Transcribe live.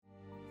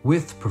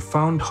With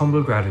profound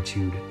humble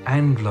gratitude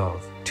and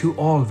love to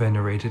all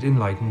venerated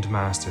enlightened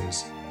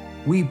masters,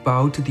 we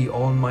bow to the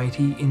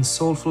Almighty in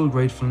soulful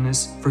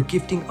gratefulness for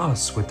gifting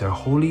us with their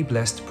holy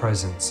blessed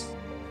presence.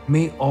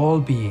 May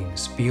all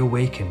beings be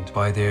awakened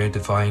by their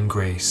divine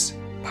grace.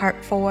 Part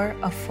 4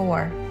 of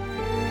 4.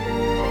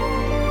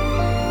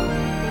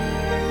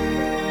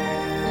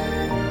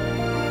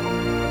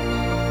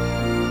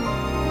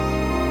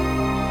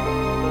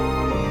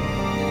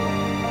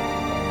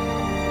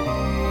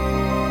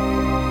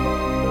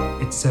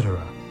 Etc.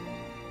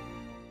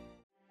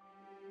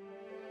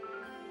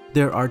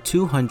 There are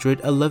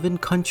 211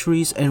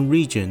 countries and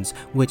regions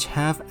which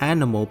have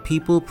animal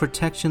people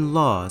protection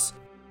laws.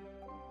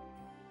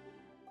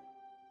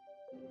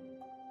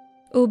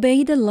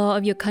 Obey the law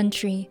of your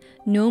country.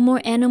 No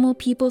more animal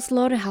people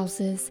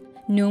slaughterhouses.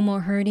 No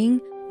more hurting.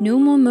 No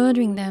more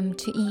murdering them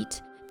to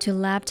eat, to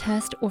lab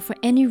test, or for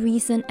any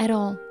reason at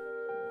all.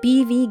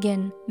 Be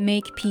vegan.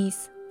 Make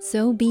peace.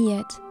 So be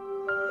it.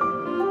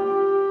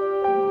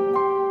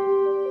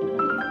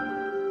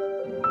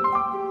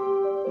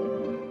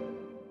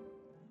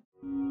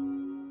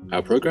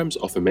 Our programs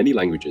offer many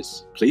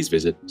languages. Please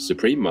visit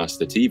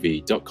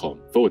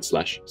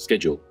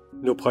suprememastertv.com/schedule.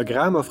 Nos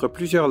programas offrent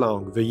plusieurs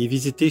langues. Veuillez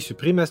visiter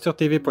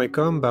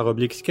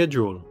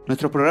suprememastertv.com/schedule.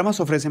 Nuestros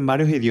programas ofrecen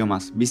varios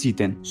idiomas.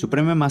 Visiten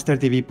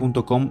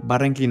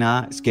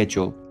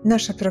suprememastertv.com/schedule.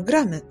 Nasze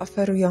programy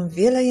oferują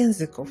wiele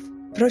języków.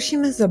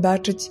 Prosimy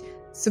zobaczyć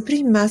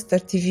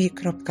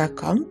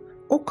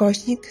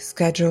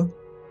suprememastertv.com/schedule.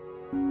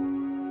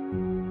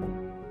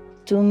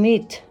 To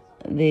meet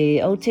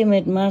the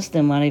ultimate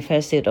master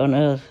manifested on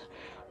earth,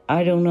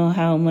 I don't know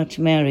how much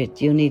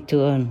merit you need to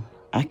earn.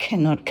 I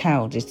cannot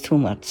count, it's too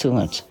much.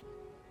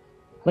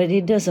 But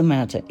it doesn't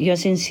matter. Your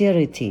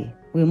sincerity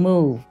will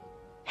move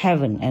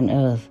heaven and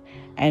earth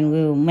and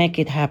will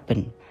make it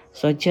happen.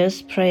 So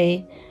just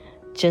pray,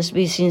 just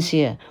be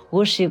sincere.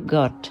 Worship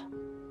God.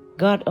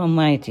 God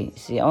Almighty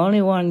is the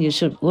only one you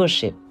should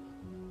worship.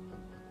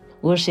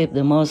 Worship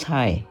the Most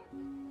High,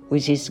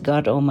 which is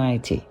God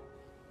Almighty.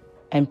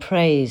 And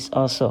praise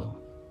also.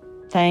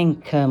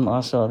 Thank Him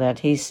also that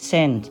He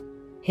sent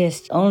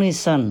His only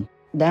Son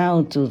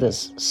down to the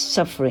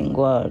suffering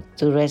world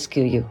to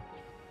rescue you,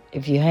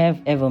 if you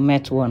have ever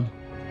met one.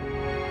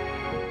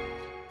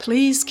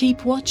 Please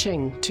keep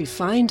watching to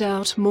find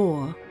out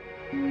more.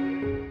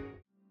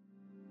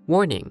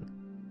 Warning: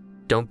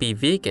 don't be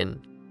vegan,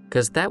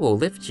 because that will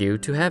lift you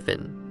to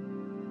heaven.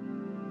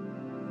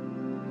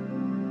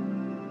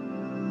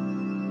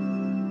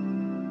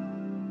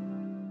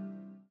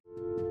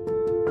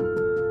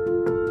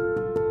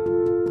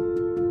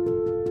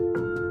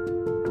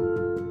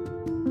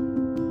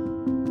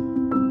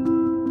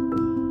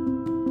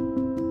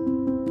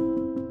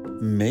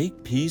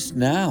 Make peace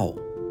now.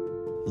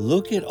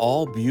 Look at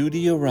all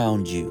beauty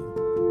around you.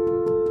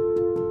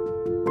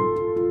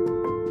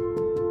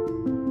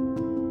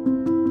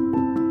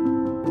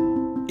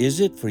 Is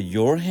it for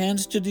your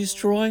hands to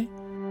destroy?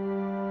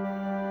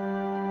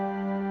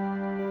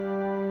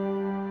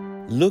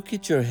 Look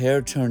at your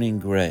hair turning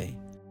gray.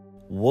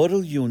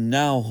 What'll you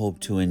now hope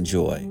to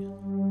enjoy?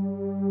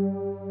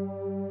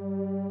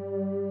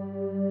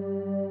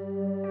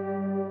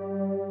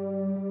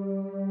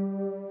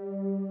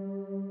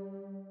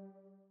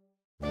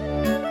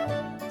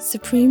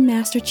 Supreme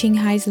Master Ching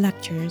Hai's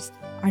lectures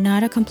are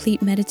not a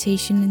complete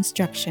meditation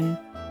instruction.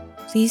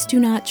 Please do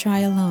not try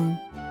alone.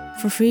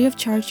 For free of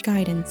charge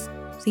guidance,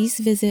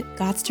 please visit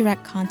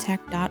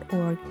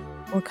godsdirectcontact.org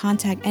or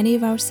contact any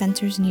of our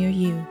centers near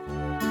you.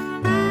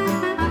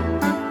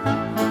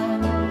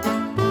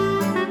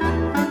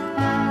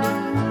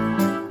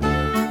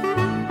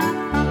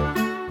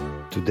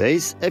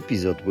 Today's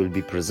episode will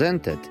be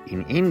presented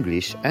in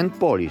English and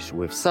Polish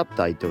with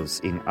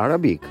subtitles in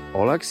Arabic,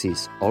 all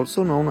axis,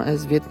 also known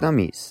as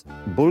Vietnamese,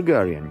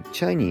 Bulgarian,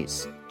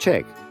 Chinese,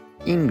 Czech,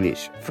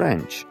 English,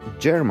 French,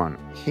 German,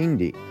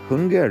 Hindi,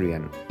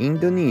 Hungarian,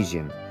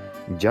 Indonesian,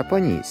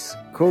 Japanese,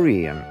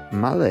 Korean,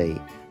 Malay,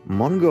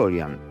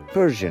 Mongolian,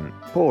 Persian,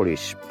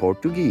 Polish,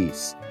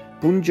 Portuguese,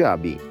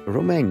 Punjabi,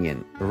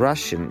 Romanian,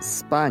 Russian,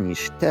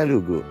 Spanish,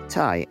 Telugu,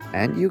 Thai,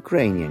 and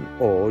Ukrainian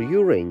or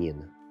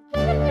Uranian.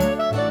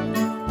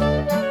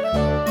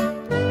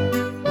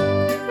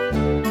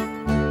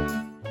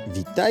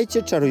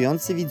 Witajcie,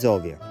 czarujący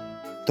widzowie!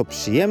 To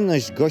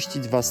przyjemność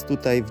gościć Was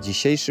tutaj w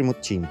dzisiejszym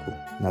odcinku.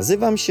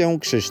 Nazywam się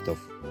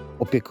Krzysztof.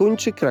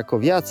 Opiekuńczy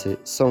krakowiacy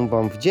są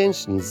Wam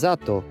wdzięczni za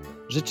to,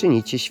 że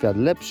czynicie świat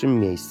lepszym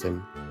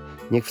miejscem.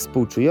 Niech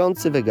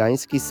współczujący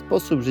wegański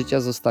sposób życia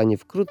zostanie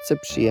wkrótce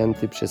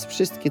przyjęty przez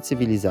wszystkie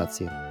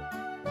cywilizacje.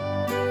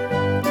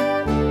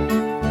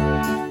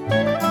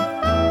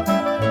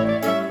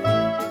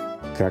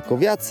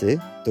 Krakowiacy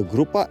to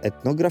grupa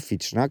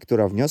etnograficzna,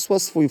 która wniosła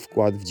swój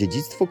wkład w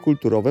dziedzictwo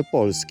kulturowe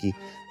Polski,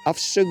 a w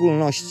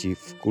szczególności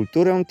w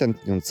kulturę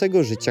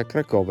tętniącego życia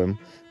Krakowem,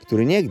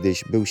 który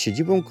niegdyś był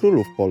siedzibą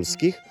królów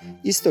polskich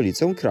i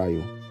stolicą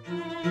kraju.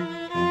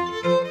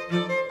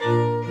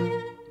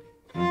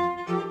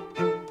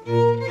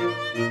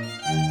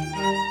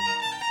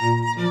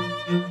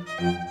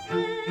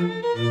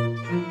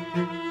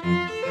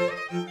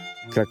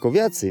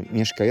 Krakowiacy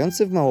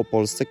mieszkający w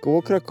Małopolsce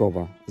koło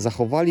Krakowa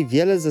zachowali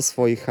wiele ze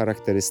swoich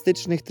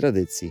charakterystycznych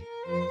tradycji.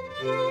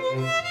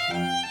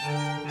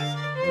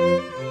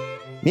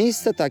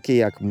 Miejsca takie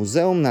jak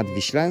Muzeum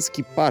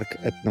Nadwiślański Park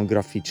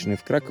Etnograficzny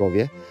w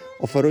Krakowie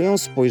oferują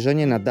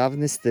spojrzenie na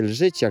dawny styl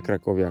życia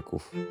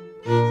krakowiaków.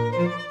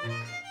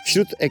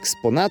 Wśród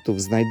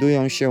eksponatów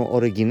znajdują się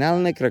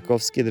oryginalne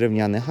krakowskie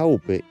drewniane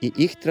chałupy i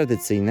ich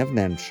tradycyjne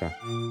wnętrza.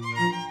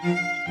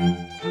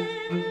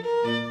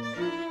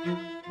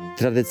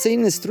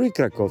 Tradycyjny strój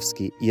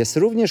krakowski jest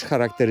również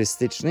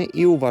charakterystyczny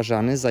i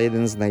uważany za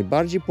jeden z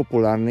najbardziej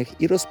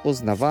popularnych i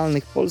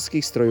rozpoznawalnych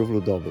polskich strojów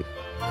ludowych.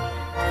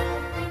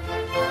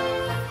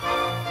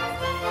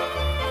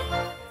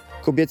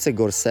 Kobiece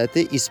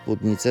gorsety i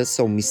spódnice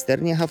są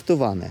misternie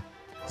haftowane,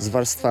 z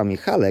warstwami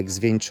halek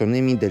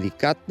zwieńczonymi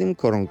delikatnym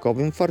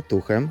koronkowym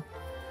fartuchem,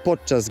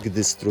 podczas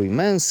gdy strój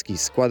męski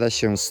składa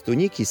się z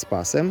tuniki z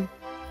pasem,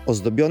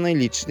 ozdobionej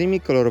licznymi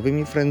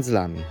kolorowymi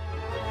frędzlami.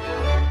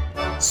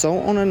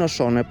 Są one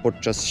noszone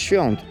podczas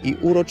świąt i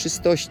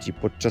uroczystości,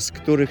 podczas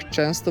których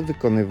często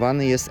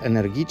wykonywany jest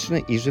energiczny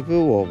i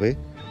żywiołowy,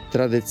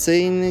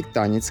 tradycyjny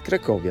taniec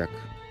krakowiak.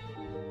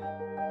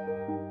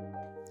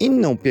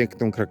 Inną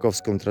piękną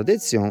krakowską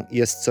tradycją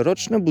jest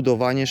coroczne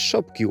budowanie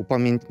szopki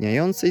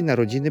upamiętniającej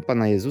narodziny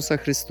Pana Jezusa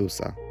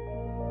Chrystusa.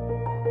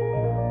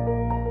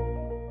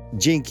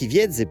 Dzięki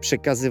wiedzy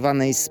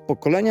przekazywanej z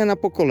pokolenia na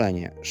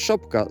pokolenie,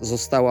 szopka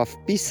została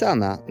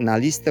wpisana na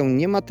listę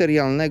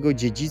niematerialnego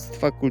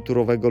dziedzictwa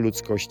kulturowego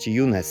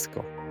ludzkości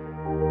UNESCO.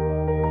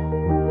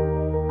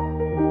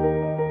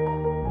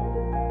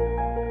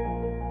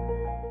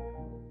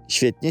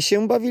 Świetnie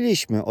się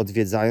bawiliśmy,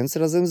 odwiedzając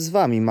razem z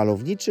Wami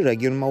malowniczy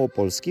region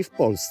małopolski w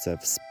Polsce.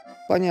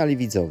 Wspaniali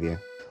widzowie!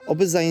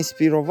 Oby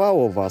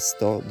zainspirowało Was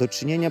to do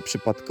czynienia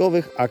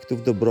przypadkowych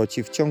aktów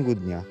dobroci w ciągu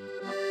dnia.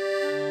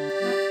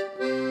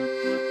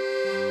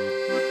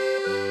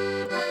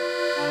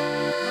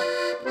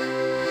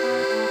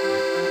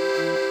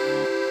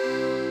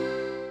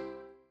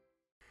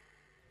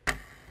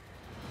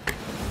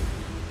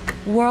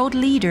 World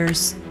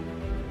leaders,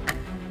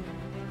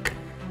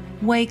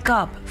 wake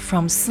up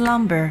from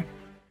slumber.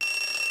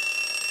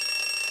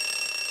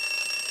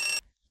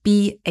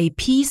 Be a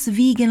peace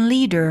vegan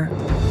leader.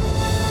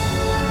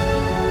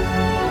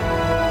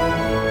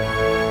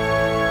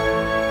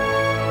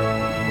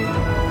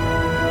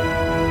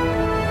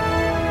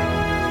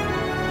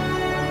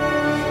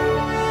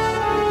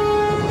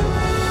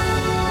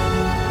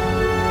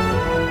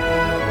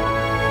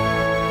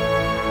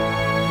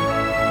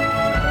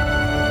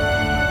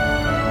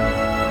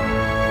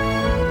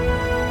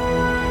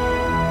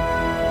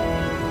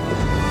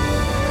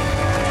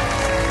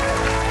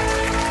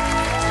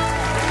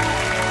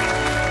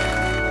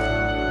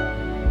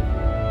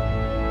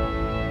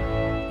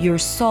 Your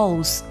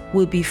souls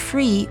will be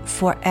free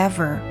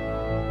forever.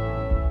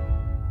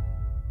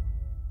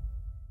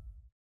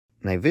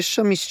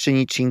 Najwyższa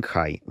mistrzyni Ching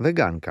Hai,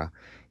 weganka,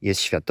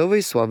 jest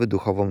światowej sławy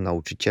duchową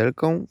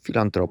nauczycielką,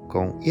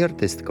 filantropką i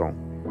artystką.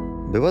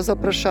 Była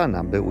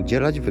zapraszana, by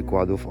udzielać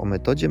wykładów o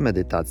metodzie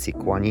medytacji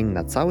Kuan Yin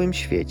na całym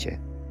świecie.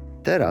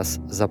 Teraz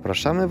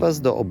zapraszamy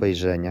Was do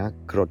obejrzenia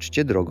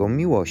Kroczcie drogą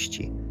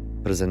miłości,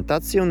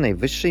 prezentację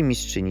najwyższej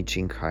mistrzyni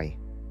Ching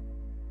Hai.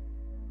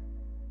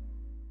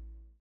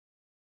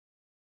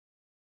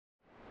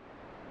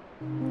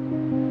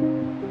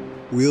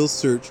 We'll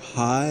search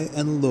high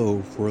and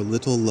low for a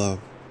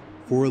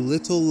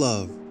little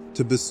love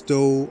to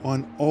bestow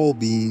on all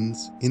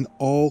beings in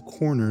all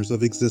corners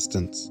of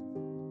existence.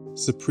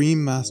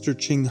 Supreme Master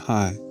Ching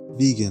Hai,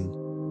 vegan.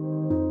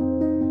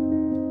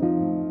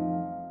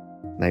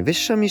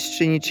 Najwyższa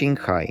mistrzyni Ching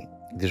Hai,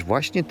 gdyż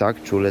właśnie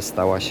tak czule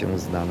stała się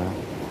znana,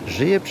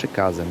 żyje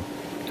przekazem,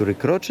 który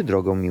kroczy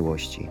drogą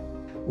miłości.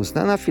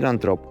 Uznana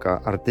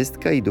filantropka,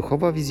 artystka i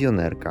duchowa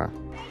wizjonerka,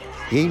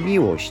 jej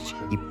miłość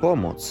i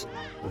pomoc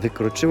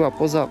wykroczyła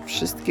poza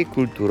wszystkie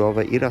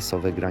kulturowe i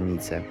rasowe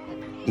granice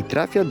i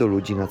trafia do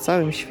ludzi na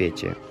całym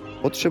świecie,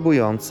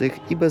 potrzebujących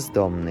i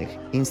bezdomnych,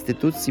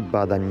 instytucji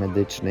badań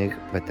medycznych,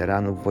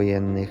 weteranów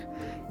wojennych,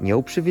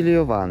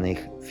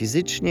 nieuprzywilejowanych,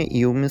 fizycznie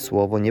i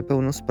umysłowo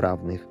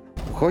niepełnosprawnych,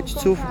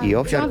 uchodźców i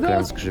ofiar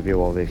klęsk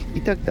żywiołowych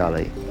itd.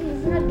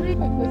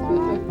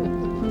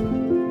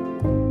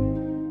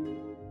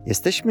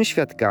 Jesteśmy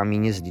świadkami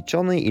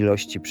niezliczonej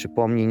ilości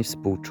przypomnień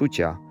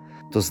współczucia.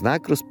 To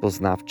znak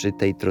rozpoznawczy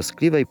tej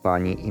troskliwej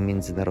pani i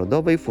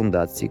międzynarodowej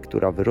fundacji,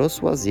 która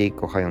wyrosła z jej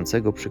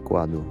kochającego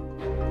przykładu.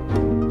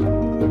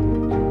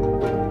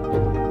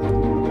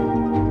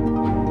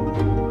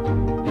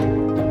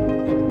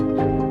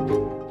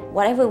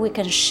 Whatever we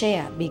can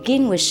share,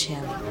 begin with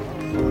sharing.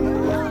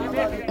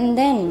 And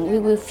then we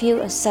will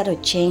feel a subtle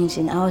change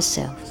in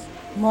ourselves.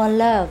 More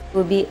love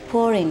will be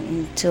pouring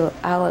into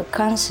our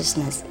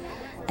consciousness,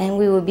 and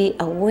we will be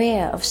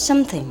aware of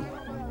something.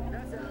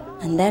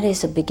 And that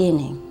is a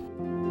beginning.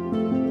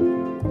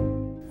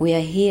 We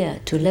are here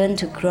to learn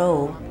to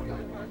grow,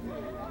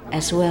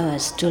 as well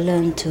as to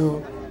learn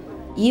to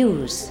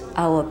use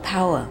our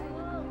power,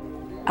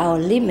 our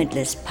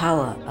limitless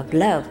power of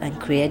love and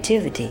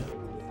creativity.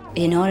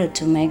 in order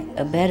to make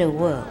a better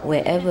world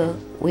wherever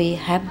we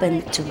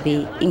happen to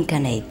be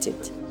incarnated.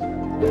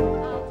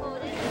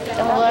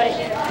 Don't worry,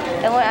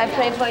 I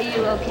pray for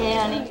you, okay,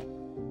 honey?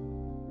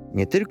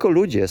 Nie tylko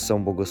ludzie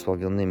są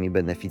błogosławionymi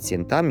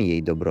beneficjentami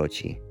jej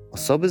dobroci.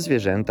 Osoby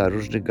zwierzęta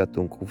różnych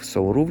gatunków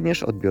są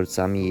również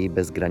odbiorcami jej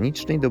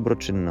bezgranicznej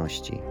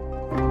dobroczynności.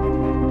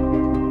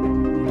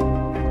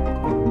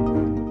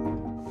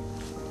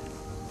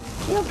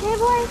 You okay,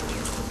 boy?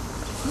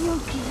 You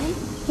okay?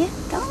 Yeah,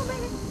 come on,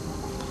 baby.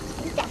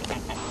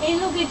 Hey,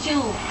 look at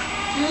you.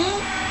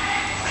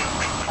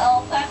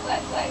 Oh, quack.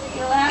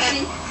 You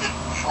happy?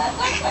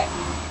 Quack.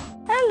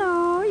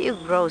 Hello, you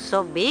grow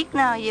so big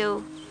now,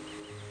 you.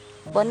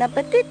 Bon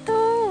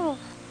appetito.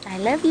 I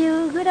love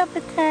you. Good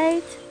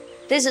appetite.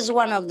 This is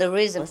one of the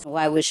reasons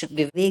why we should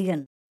be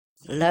vegan.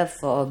 Love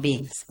for all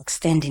beings,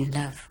 extending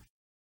love.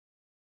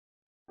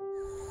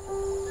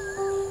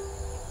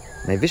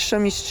 Najwyższa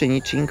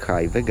mistrzyni Ching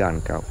Hai,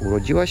 weganka,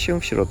 urodziła się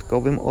w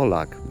środkowym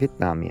Olac, w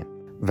Wietnamie.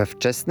 We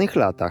wczesnych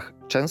latach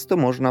często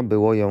można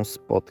było ją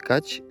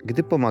spotkać,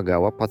 gdy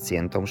pomagała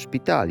pacjentom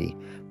szpitali,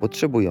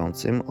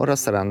 potrzebującym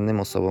oraz rannym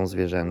osobom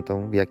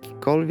zwierzętom w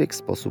jakikolwiek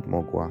sposób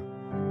mogła.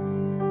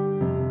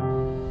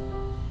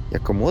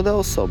 Jako młoda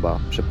osoba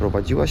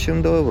przeprowadziła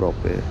się do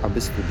Europy,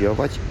 aby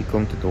studiować i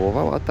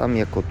kontynuowała tam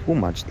jako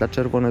tłumacz dla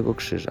Czerwonego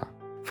Krzyża.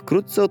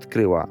 Wkrótce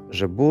odkryła,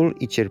 że ból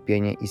i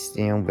cierpienie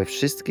istnieją we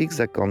wszystkich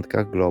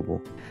zakątkach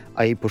globu,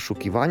 a jej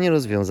poszukiwanie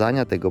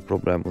rozwiązania tego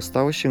problemu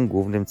stało się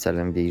głównym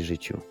celem w jej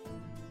życiu.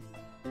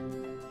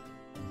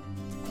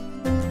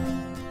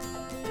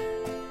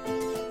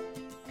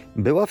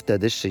 Była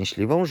wtedy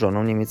szczęśliwą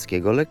żoną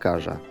niemieckiego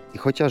lekarza i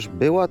chociaż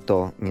była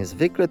to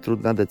niezwykle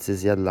trudna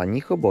decyzja dla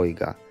nich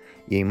obojga,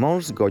 jej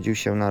mąż zgodził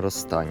się na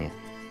rozstanie.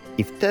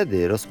 I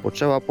wtedy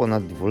rozpoczęła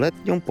ponad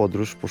 2-letnią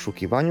podróż w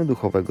poszukiwaniu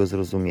duchowego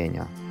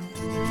zrozumienia.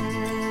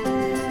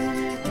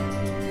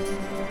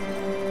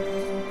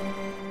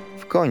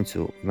 W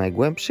końcu, w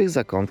najgłębszych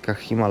zakątkach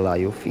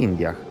Himalajów w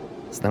Indiach,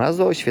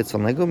 znalazła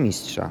oświeconego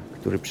mistrza,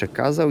 który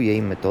przekazał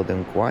jej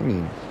metodę Kuan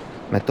Yin,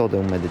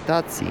 metodę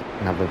medytacji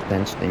na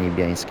wewnętrzne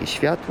niebiańskie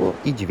światło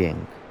i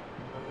dźwięk.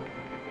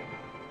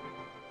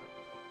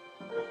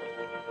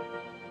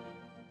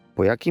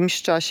 Po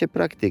jakimś czasie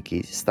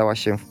praktyki stała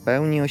się w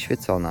pełni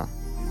oświecona.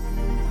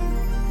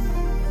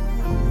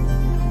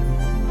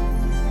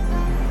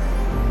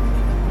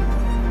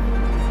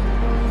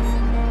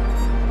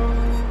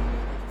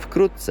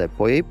 Wkrótce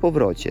po jej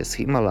powrocie z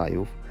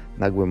Himalajów,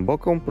 na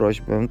głęboką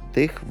prośbę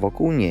tych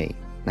wokół niej,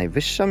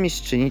 najwyższa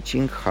mistrzyni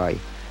Ching Hai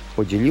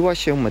podzieliła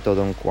się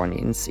metodą Kuan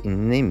Yin z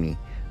innymi,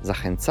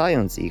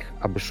 zachęcając ich,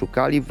 aby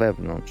szukali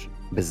wewnątrz,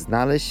 by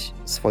znaleźć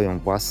swoją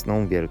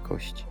własną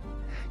wielkość.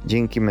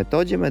 Dzięki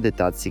metodzie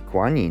medytacji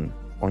Kuan Yin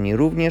oni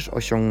również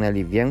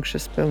osiągnęli większe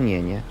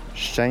spełnienie,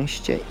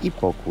 szczęście i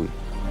pokój.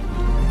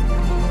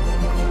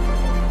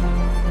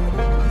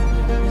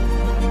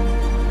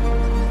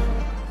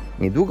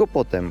 Niedługo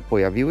potem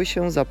pojawiły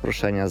się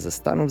zaproszenia ze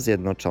Stanów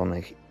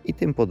Zjednoczonych i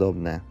tym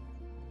podobne.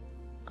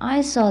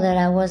 I saw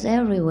that I was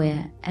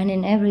everywhere and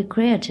in every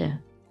creature.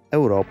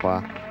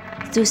 Europa.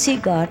 To see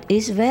God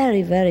is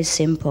very, very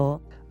simple.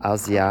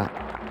 Azja.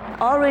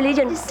 All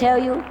religions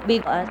tell you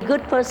be a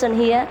good person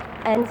here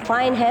and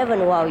find heaven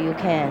while you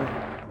can.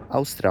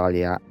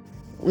 Australia.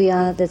 We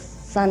are the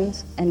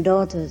sons and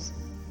daughters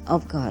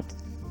of God.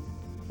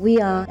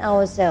 We are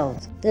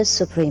ourselves, the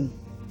Supreme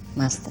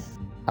Master.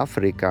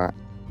 Afryka.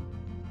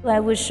 I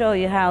will show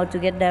you how to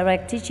get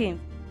direct teaching.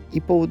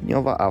 I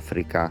południowa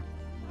Afryka.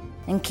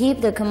 And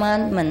keep the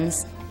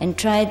commandments and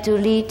try to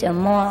lead a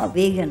more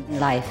vegan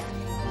life.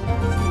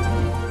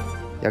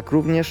 Jak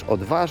również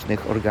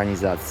odważnych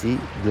organizacji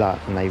dla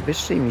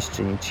najwyższej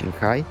mistrzyni Ching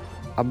Hai,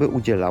 aby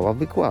udzielała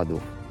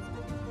wykładów.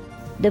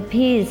 The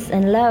peace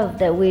and love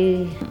that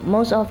we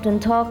most often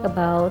talk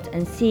about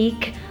and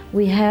seek,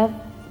 we have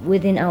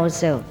within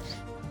ourselves.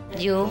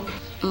 You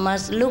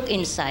must look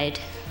inside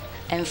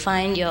and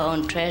find your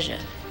own treasure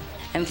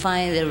and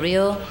find the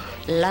real,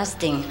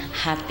 lasting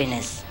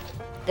happiness.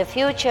 The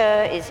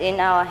future is in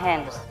our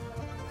hands,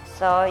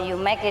 so you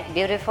make it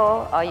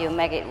beautiful or you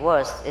make it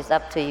worse. It's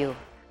up to you.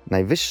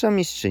 Najwyższa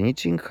mistrzyni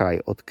Ching Hai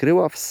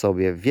odkryła w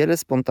sobie wiele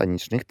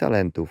spontanicznych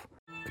talentów,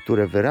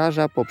 które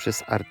wyraża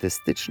poprzez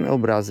artystyczne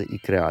obrazy i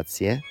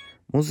kreacje,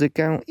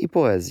 muzykę i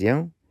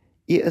poezję,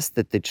 i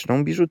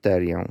estetyczną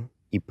biżuterię,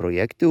 i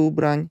projekty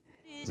ubrań,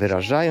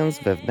 wyrażając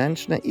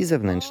wewnętrzne i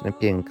zewnętrzne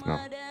piękno.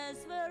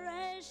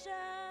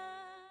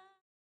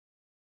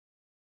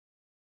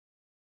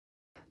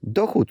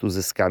 Dochód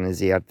uzyskany z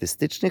jej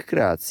artystycznych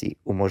kreacji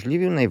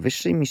umożliwił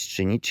najwyższej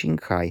mistrzyni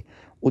Ching Hai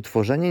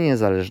utworzenie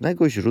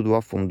niezależnego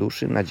źródła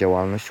funduszy na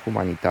działalność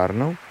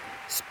humanitarną,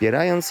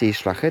 wspierając jej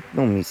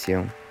szlachetną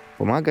misję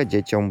pomaga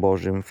dzieciom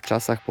Bożym w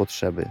czasach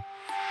potrzeby.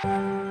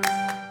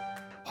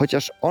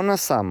 Chociaż ona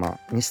sama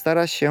nie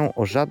stara się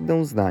o żadne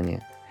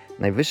uznanie,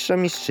 najwyższa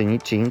mistrzyni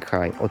Ching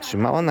Hai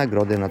otrzymała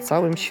nagrody na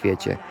całym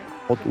świecie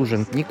od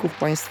urzędników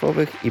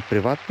państwowych i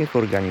prywatnych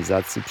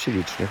organizacji przy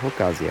licznych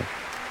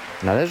okazjach.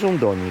 Należą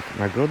do nich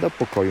Nagroda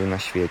Pokoju na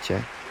świecie,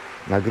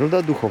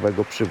 Nagroda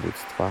Duchowego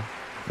Przywództwa,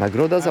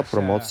 Nagroda za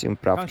promocję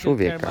praw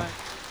człowieka,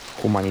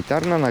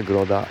 Humanitarna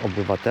Nagroda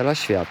Obywatela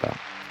Świata,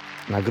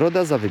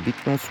 Nagroda za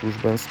wybitną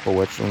służbę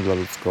społeczną dla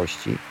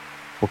ludzkości,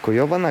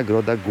 Pokojowa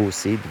Nagroda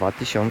Gussie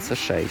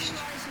 2006,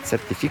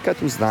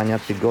 Certyfikat uznania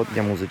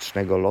Tygodnia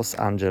Muzycznego Los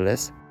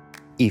Angeles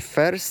i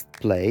First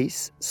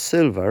Place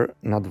Silver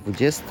na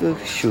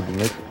 27.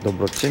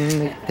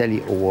 Dobroczynnych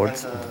Telly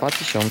Awards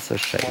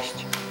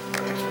 2006.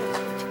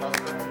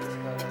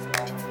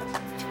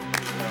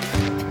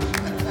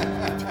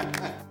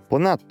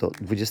 Ponadto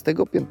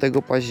 25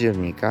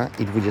 października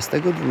i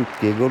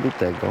 22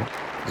 lutego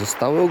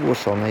zostały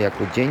ogłoszone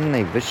jako Dzień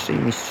Najwyższej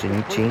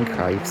Mistrzyni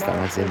Qinghai w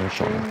Stanach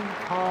Zjednoczonych.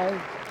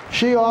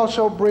 She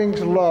also brings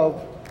love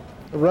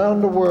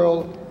around the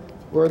world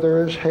where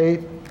there is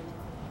hate.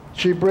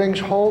 She brings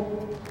hope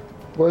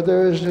where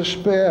there is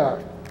despair.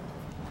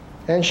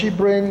 And she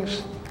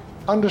brings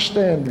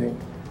understanding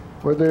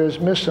where there is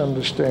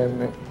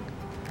misunderstanding.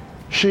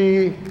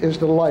 She is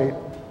the light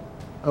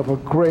of a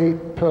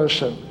great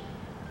person,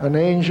 an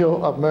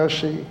angel of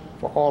mercy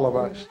for all of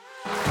us.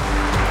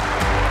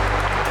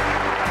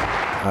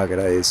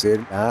 Agradecer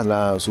a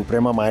la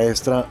Suprema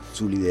Maestra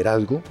su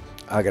liderazgo,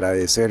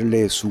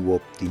 agradecerle su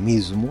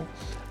optimismo,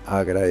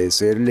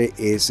 agradecerle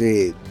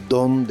ese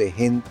don de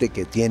gente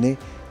que tiene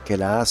que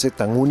la hace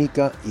tan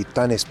única y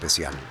tan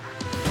especial.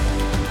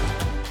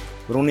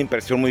 Fue una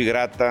impresión muy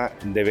grata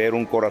de ver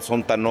un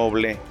corazón tan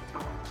noble,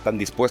 tan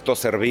dispuesto a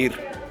servir.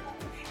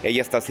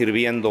 Ella está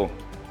sirviendo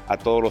a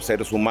todos los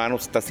seres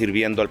humanos, está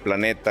sirviendo al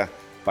planeta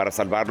para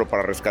salvarlo,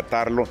 para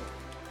rescatarlo.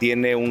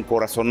 Tiene un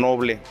corazón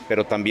noble,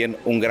 pero también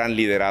un gran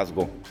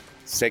liderazgo.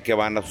 Sé que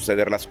van a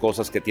suceder las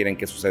cosas que tienen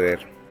que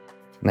suceder.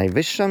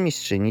 Najwyższa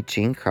Mistrzyni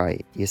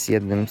Qinghai jest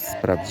jednym z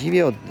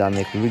prawdziwie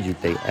oddanych ludzi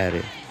tej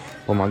ery,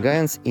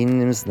 pomagając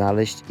innym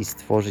znaleźć i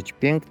stworzyć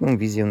piękną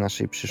wizję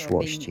naszej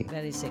przyszłości.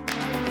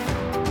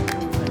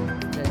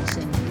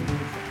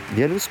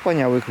 Wielu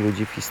wspaniałych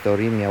ludzi w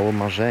historii miało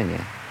marzenie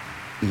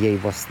i jej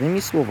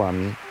własnymi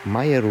słowami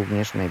ma je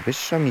również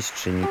Najwyższa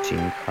Mistrzyni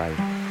Qinghai.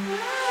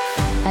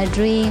 I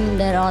dream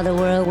that all the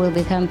world will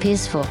become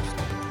peaceful.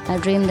 I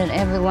dream that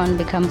everyone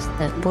becomes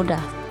the Buddha.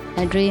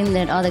 I dream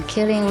that all the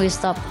killing will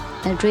stop.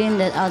 I dream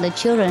that all the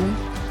children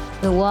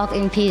will walk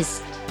in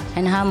peace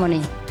and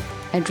harmony.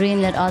 I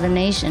dream that all the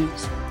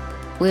nations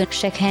will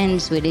shake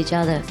hands with each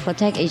other,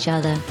 protect each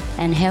other,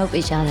 and help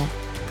each other.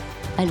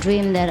 I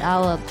dream that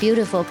our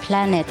beautiful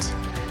planet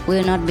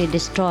will not be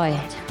destroyed.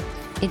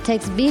 It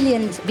takes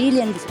billions,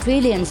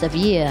 trillions of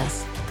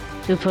years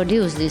to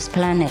produce this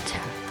planet.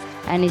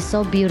 And it's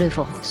so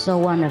beautiful, so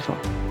wonderful.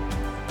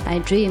 I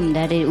dream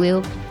that it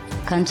will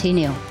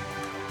continue,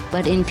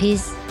 but in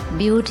peace,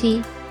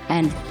 beauty,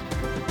 and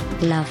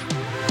love.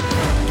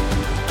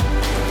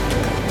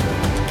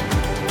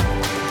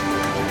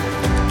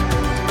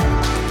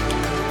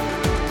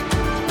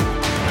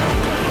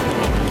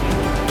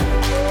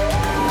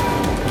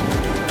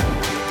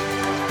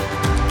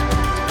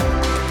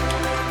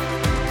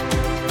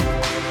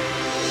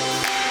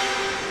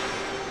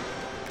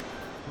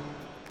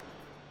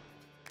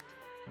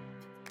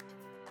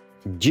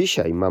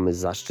 Dzisiaj mamy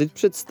zaszczyt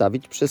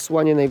przedstawić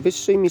przesłanie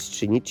Najwyższej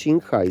Mistrzyni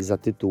Qinghai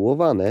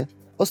zatytułowane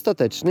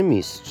Ostateczny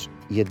Mistrz,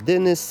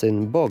 jedyny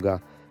Syn Boga,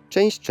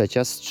 część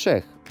 3 z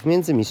 3 w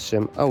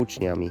Międzymistrzem a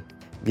uczniami.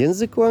 W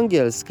języku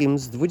angielskim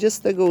z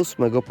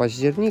 28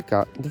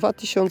 października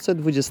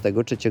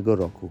 2023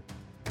 roku.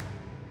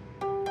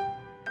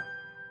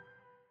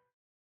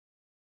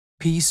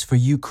 Peace for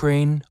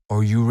Ukraine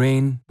or you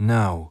reign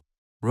now.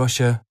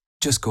 Russia,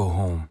 just go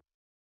home.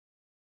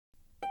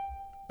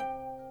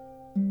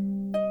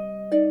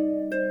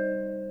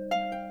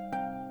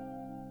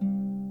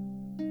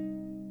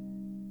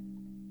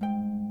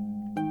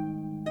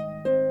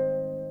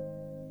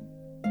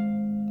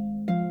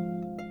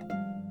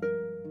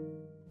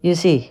 You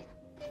see,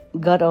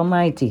 God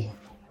Almighty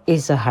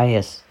is the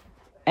highest.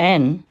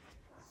 And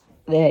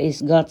there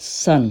is God's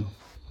Son.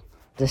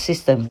 The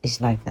system is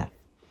like that.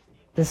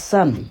 The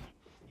Son,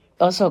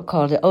 also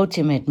called the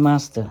ultimate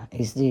master,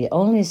 is the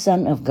only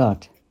Son of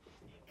God.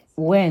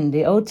 When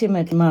the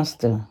ultimate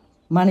master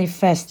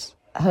manifests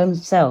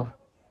himself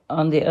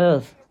on the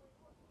earth,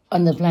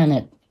 on the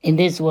planet, in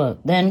this world,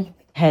 then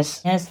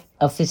has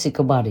a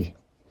physical body.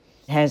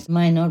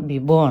 Might not be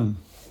born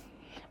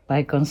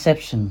by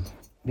conception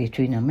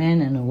between a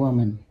man and a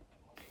woman,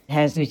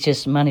 which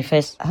just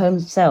manifests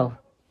himself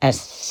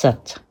as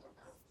such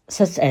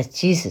as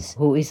Jesus,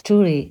 who is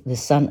truly the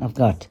Son of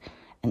God.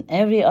 And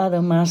every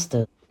other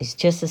master is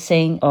just a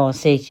saint or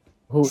sage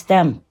who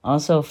stem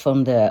also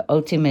from the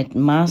ultimate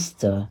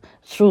master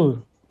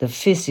through the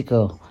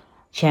physical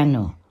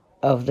channel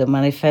of the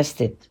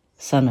manifested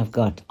Son of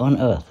God on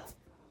earth.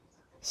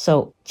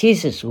 So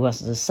Jesus was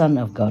the Son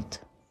of God.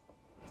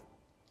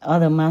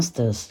 Other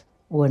masters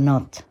were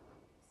not.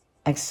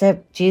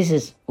 Except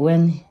Jesus,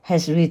 when he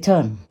has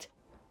returned,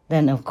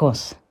 then of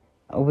course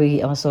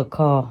we also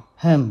call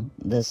him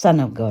the Son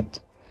of God.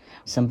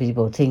 Some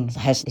people think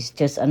Hess is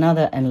just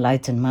another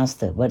enlightened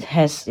master, but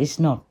Hess is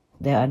not.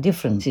 There are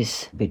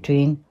differences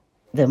between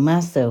the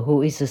master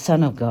who is the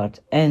Son of God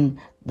and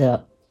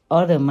the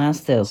other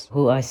masters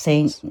who are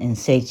saints and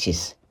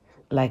sages,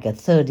 like a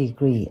third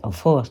degree or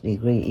fourth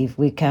degree, if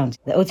we count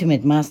the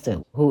ultimate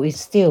master who is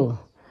still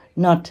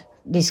not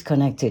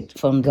disconnected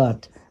from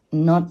God,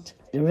 not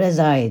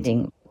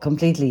residing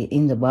completely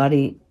in the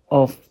body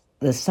of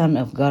the Son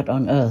of God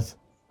on earth.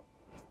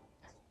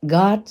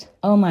 God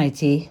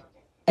Almighty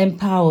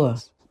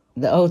empowers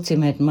the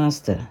ultimate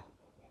master.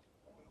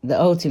 The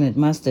ultimate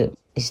master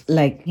is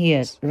like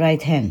his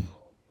right hand,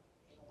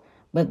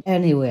 but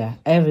anywhere,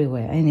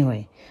 everywhere,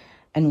 anyway.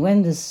 And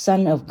when the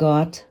Son of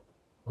God,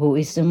 who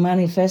is the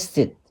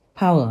manifested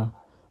power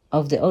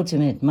of the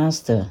ultimate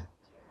master,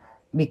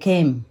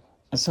 became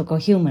a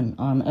so-called human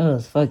on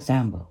earth, for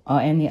example,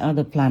 or any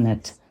other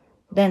planet,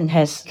 then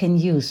can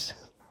use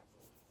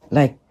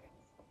like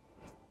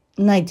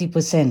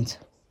 90%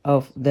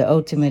 of the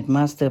ultimate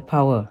master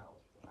power,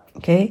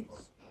 okay?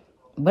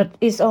 But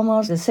it's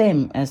almost the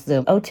same as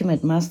the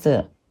ultimate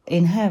master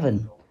in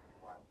heaven.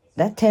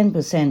 That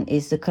 10%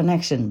 is the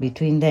connection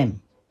between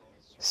them.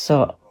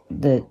 So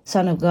the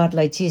Son of God,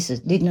 like Jesus,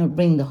 did not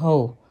bring the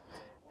whole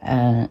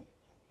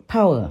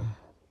power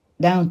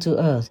down to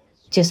earth,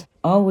 just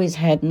always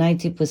had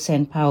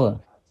 90% power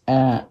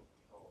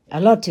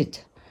allotted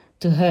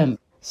to him,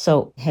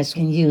 so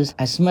can use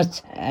as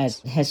much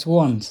as has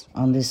wants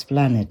on this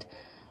planet.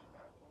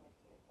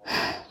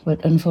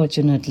 But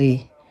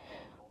unfortunately,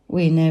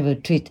 we never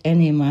treat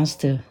any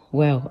master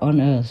well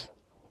on earth,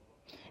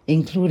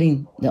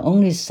 including the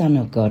only Son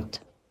of God.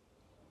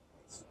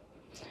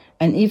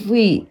 And if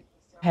we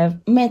have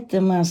met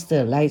the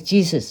master like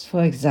Jesus,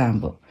 for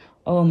example,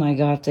 oh my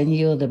God, then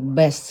you're the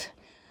best,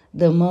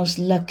 the most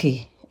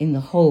lucky in the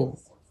whole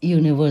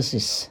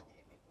universes,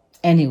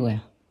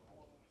 anywhere.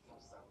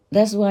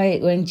 That's why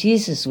when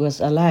Jesus was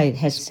alive,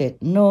 has said,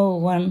 no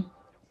one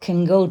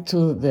can go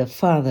to the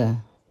Father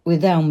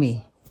without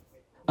me.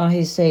 Or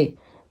he said,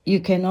 you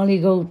can only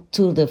go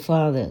to the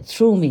Father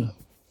through me.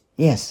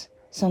 Yes,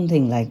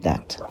 something like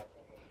that.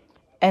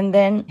 And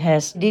then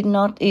did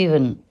not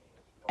even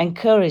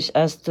encourage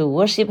us to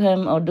worship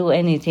him or do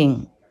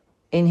anything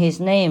in his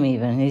name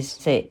even. He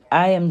said,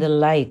 I am the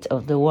light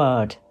of the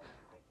world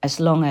as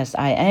long as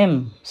I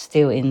am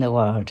still in the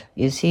world.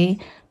 You see,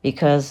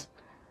 because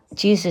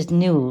Jesus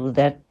knew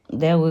that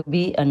there will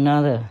be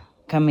another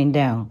coming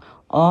down,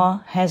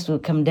 or has to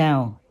come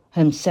down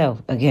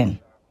himself again.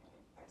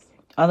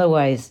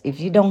 Otherwise, if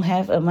you don't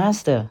have a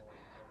master,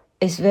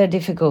 it's very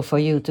difficult for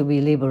you to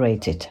be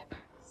liberated.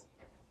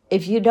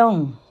 If you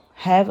don't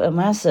have a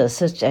master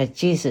such as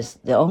Jesus,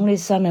 the only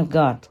Son of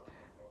God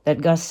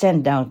that God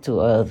sent down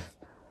to earth,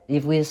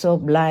 if we're so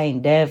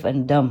blind, deaf,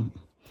 and dumb,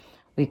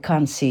 we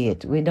can't see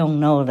it, we don't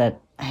know that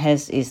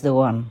Hes is the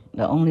one,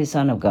 the only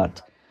Son of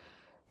God,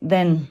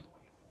 then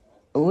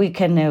we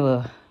can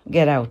never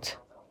get out.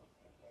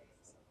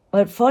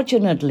 But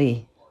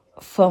fortunately,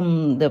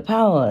 from the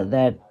power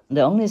that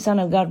the only Son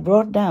of God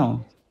brought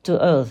down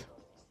to earth,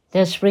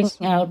 there spring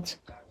out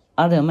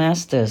other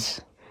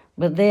masters,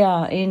 but they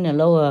are in a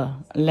lower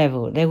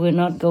level. They will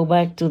not go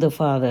back to the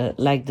Father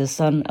like the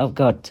Son of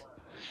God.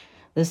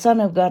 The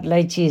Son of God,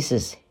 like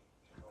Jesus,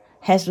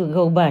 has to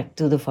go back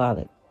to the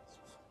Father.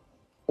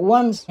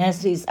 Once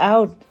he's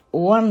out,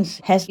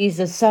 once is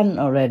a son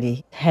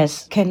already,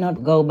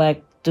 cannot go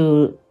back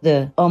to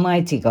the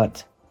Almighty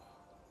God.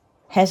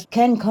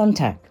 Can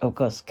contact, of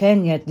course,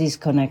 can get this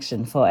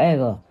connection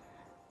forever.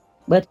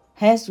 But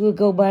will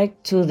go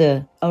back to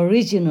the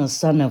original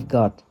Son of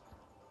God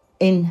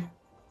in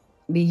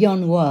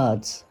beyond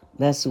words.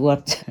 That's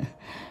what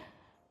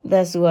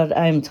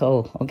I'm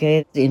told,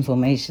 okay? The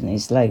information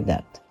is like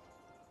that.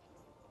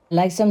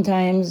 Like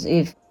sometimes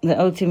if the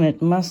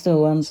ultimate master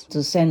wants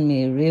to send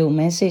me a real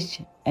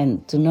message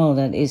and to know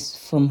that it's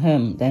from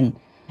him, then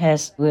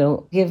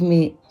will give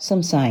me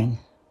some sign.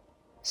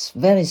 It's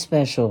very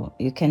special.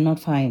 You cannot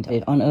find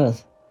it on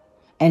earth,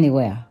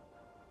 anywhere,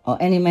 or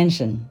any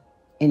mention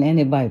in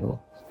any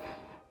Bible.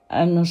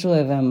 I'm not sure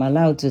if I'm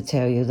allowed to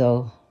tell you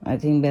though. I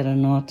think better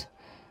not.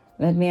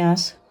 Let me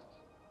ask.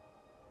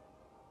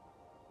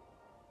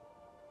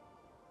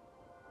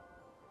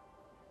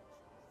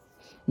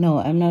 No,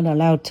 I'm not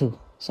allowed to.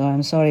 So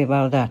I'm sorry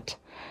about that.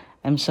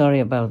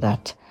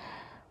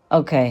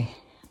 Okay.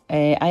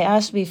 I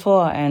asked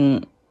before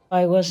and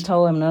I was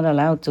told I'm not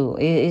allowed to.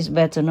 It's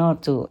better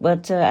not to.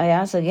 But I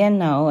asked again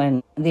now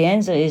and the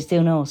answer is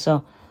still no.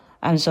 So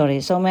I'm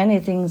sorry. So many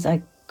things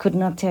I could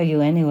not tell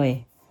you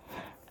anyway.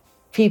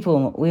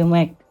 People will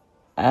make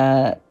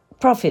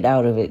profit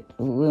out of it,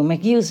 will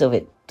make use of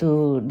it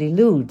to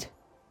delude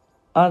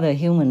other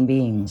human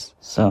beings.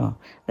 So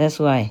that's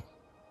why.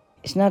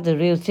 It's not the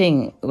real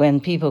thing when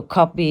people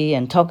copy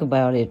and talk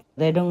about it.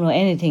 They don't know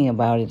anything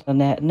about it and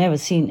they've never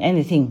seen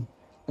anything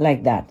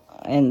like that.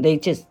 And they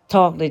just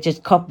talk, they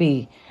just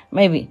copy.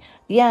 Maybe,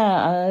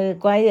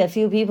 quite a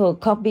few people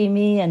copy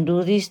me and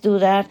do this, do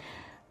that.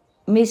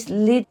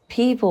 Mislead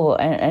people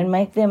and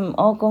make them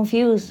all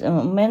confused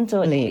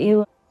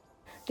mentally.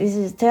 This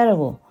is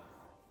terrible.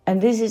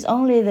 And this is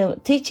only the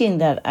teaching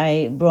that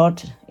I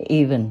brought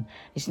even.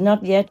 It's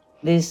not yet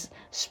this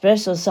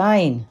special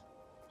sign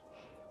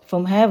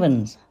from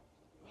heaven.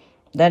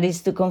 That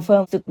is to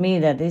confirm to me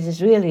that this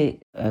is really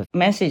a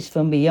message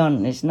from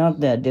beyond. It's not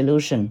the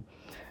delusion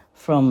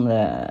from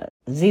the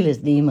zealous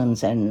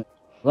demons and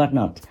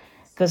whatnot.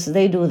 Because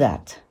they do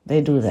that.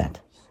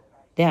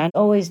 There are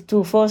always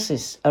two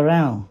forces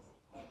around.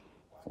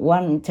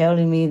 One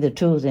telling me the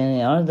truth and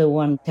the other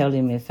one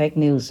telling me fake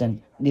news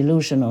and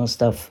delusional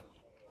stuff.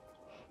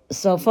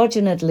 So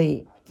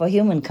fortunately for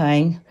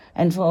humankind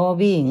and for all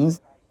beings,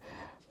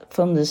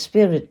 from the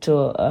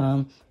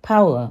spiritual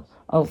power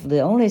of the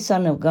only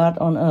Son of God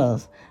on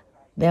earth,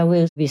 there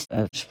will be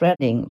a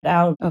spreading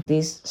out of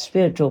this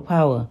spiritual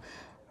power,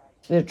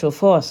 spiritual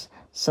force,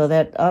 so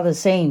that other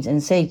saints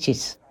and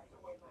sages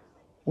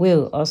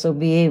will also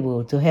be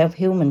able to help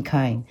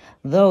humankind,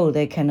 though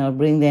they cannot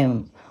bring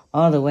them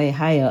all the way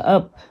higher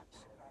up,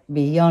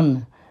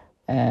 beyond,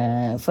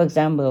 for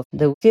example,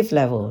 the fifth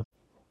level.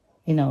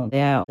 You know,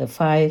 there are the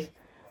 5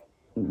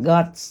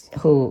 gods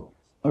who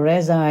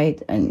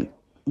reside and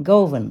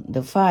govern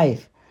the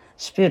 5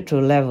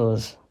 spiritual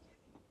levels.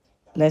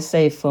 Let's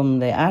say from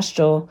the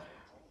astral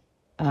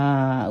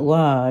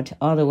world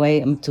all the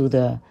way up to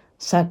the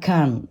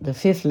Sakhan, the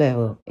 5th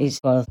level is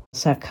called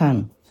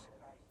Sakhan.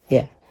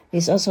 Yeah,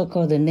 it's also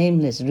called the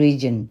nameless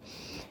region.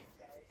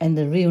 And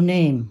the real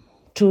name,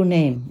 true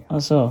name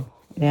also,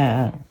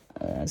 there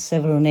are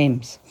several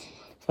names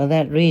for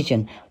that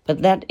region.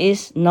 But that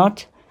is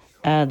not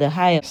the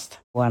highest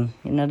one.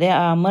 You know, there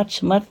are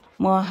much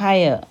more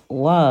higher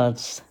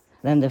worlds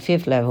than the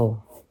 5th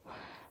level.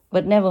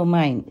 But never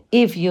mind,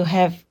 if you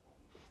have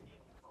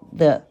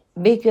the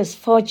biggest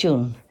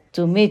fortune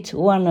to meet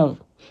one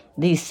of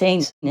these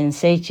saints and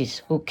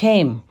sages who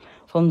came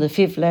from the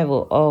 5th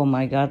level, oh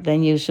my God,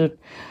 then you should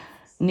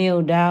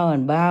kneel down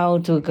and bow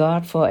to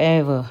God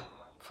forever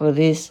for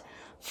this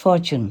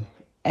fortune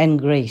and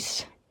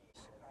grace.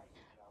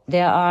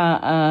 There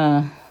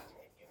are,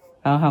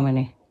 how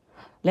many?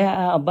 There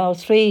are about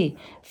 3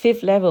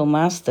 5th level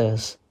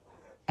masters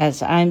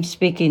as I'm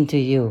speaking to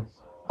you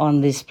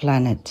on this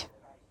planet.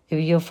 If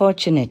you're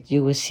fortunate,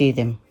 you will see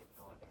them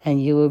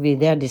and you will be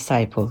their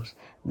disciples.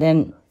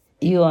 Then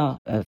you are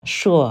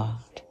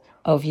assured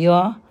of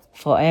your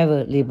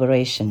forever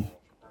liberation.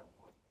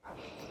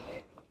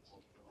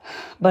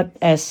 But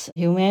as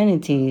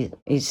humanity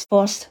is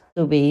forced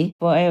to be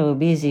forever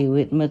busy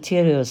with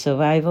material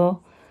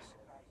survival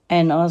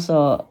and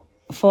also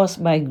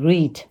forced by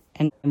greed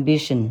and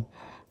ambition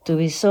to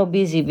be so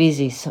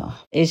busy, so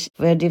it's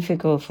very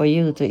difficult for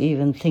you to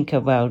even think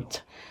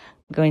about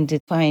going to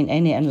find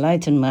any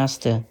enlightened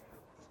master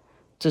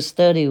to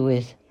study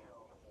with,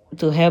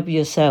 to help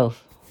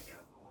yourself,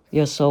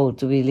 your soul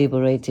to be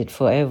liberated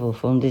forever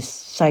from this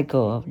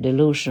cycle of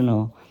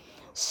delusional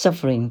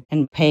suffering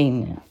and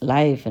pain,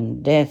 life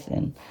and death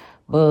and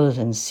birth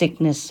and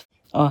sickness,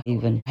 or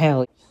even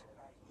hell.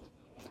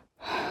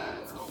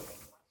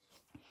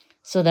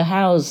 So the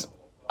house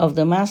of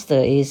the master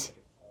is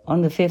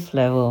on the 5th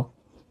level,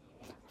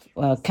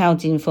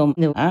 counting from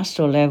the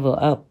astral level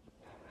up.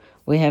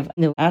 We have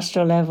the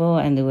astral level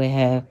and we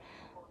have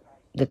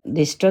the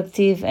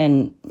destructive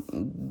and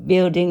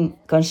building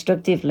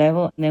constructive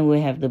level. Then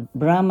we have the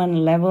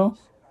Brahman level.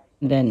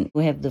 Then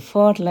we have the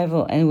 4th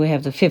level and we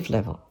have the 5th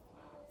level.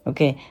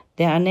 Okay,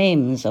 there are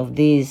names of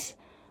these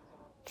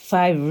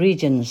 5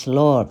 regions,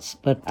 lords,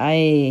 but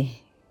I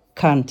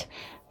can't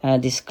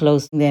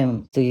disclose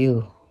them to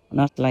you,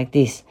 not like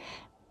this.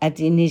 At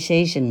the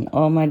initiation,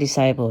 all my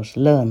disciples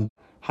learn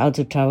how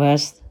to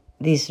traverse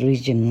these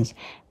regions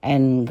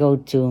and go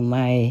to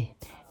my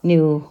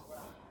new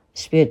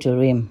spiritual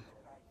realm.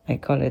 I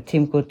call it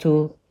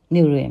Timkotu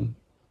New Realm.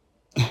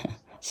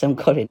 Some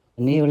call it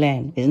New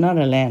Land. It's not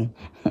a land.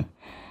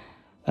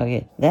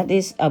 Okay, that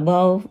is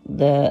above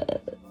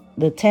the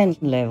 10th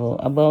level,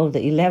 above the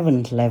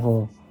 11th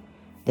level.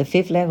 The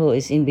 5th level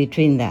is in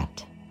between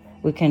that.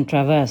 We can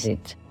traverse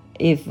it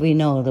if we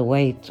know the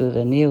way to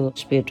the new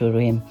spiritual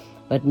realm,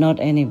 but not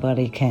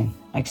anybody can,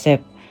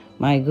 except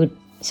my good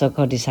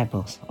so-called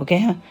disciples. Okay,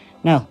 huh?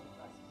 Now,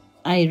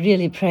 I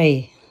really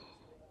pray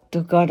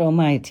to God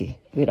Almighty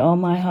with all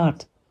my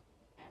heart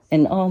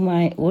and all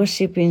my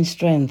worshiping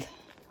strength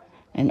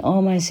and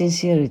all my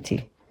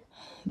sincerity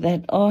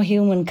that all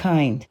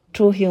humankind,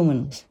 true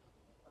humans,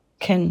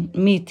 can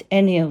meet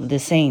any of the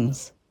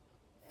saints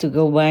to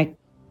go back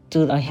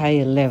to a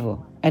higher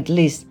level, at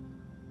least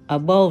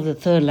above the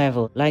 3rd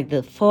level, like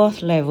the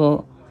 4th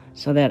level,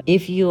 so that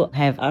if you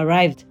have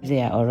arrived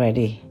there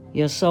already,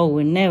 your soul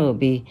will never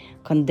be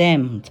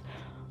condemned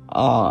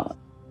or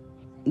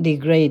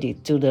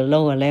degraded to the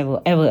lower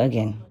level ever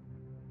again.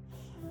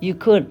 You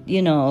could,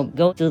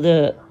 go to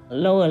the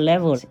lower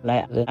levels,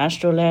 like the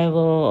astral level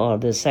or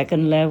the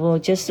 2nd level,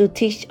 just to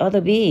teach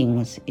other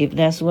beings, if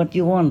that's what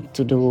you want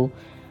to do,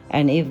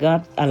 and if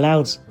God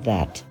allows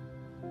that.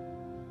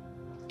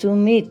 To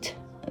meet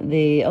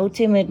the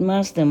ultimate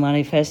master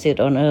manifested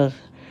on earth,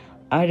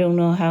 I don't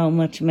know how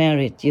much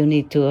merit you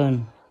need to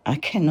earn. I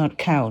cannot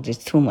count,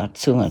 it's too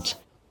much.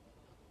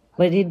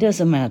 But it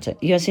doesn't matter.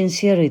 Your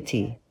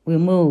sincerity will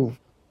move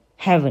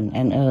heaven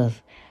and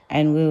earth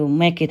and we'll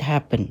make it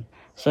happen.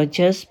 So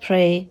just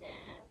pray,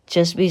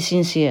 just be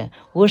sincere,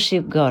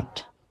 worship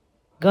God.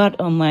 God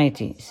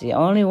Almighty is the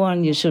only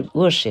one you should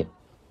worship.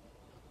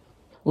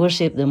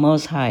 Worship the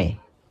Most High,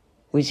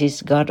 which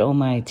is God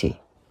Almighty.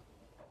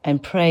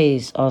 And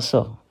praise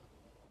also.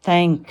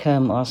 Thank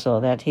Him also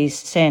that He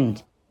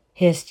sent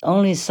His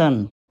only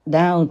Son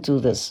down to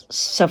the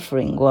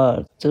suffering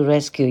world to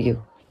rescue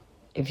you,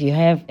 if you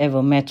have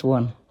ever met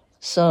one.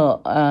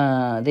 So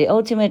the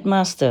ultimate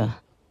master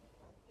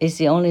is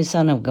the only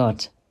Son of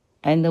God,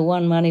 and the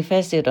one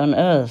manifested on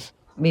earth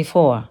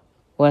before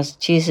was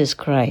Jesus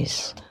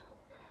Christ,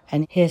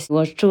 and He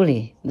was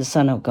truly the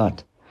Son of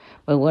God.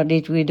 But what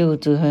did we do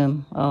to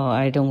Him? Oh,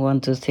 I don't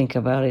want to think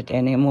about it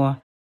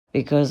anymore,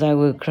 because I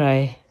will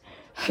cry.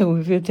 I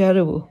will feel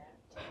terrible.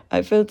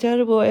 I felt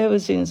terrible ever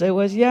since I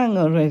was young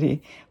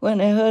already,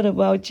 when I heard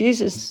about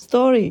Jesus'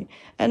 story,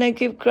 and I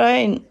keep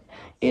crying,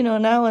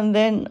 now and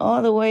then,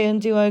 all the way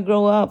until I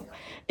grow up.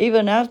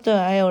 Even after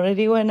I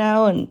already went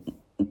out and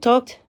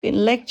talked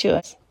in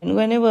lectures, and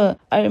whenever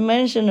I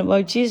mention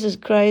about Jesus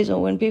Christ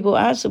or when people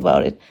ask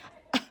about it,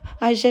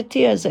 I shed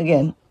tears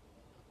again.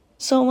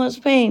 So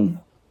much pain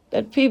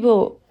that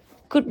people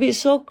could be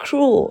so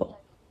cruel,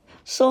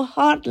 so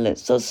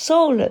heartless, so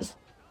soulless,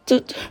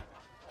 to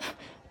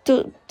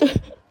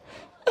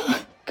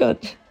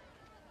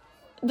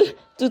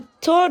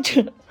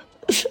torture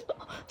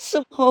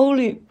some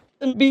holy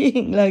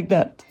being like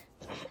that.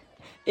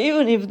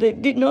 Even if they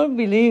did not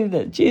believe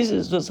that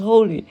Jesus was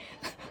holy,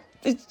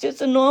 it's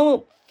just a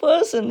normal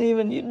person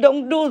even. You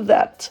don't do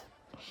that.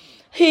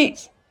 He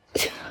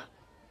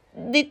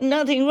did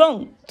nothing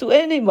wrong to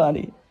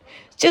anybody,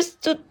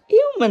 just to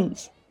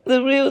humans,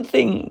 the real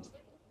thing.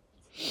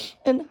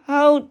 And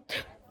how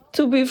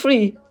to be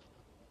free.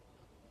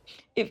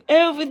 If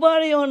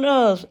everybody on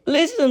earth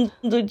listened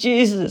to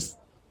Jesus,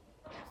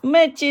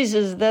 met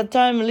Jesus that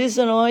time,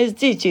 listened to all His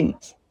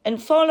teachings,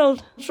 and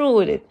followed through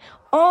with it,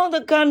 all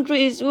the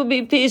countries will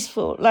be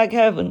peaceful like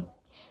heaven.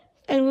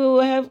 And we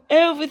will have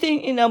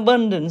everything in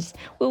abundance.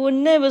 We will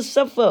never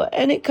suffer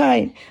any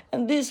kind.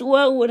 And this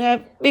world would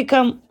have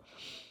become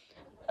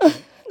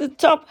the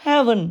top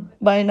heaven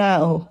by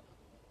now.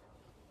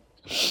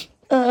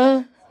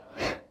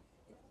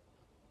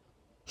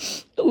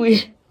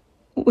 We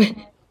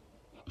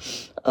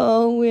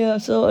are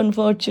so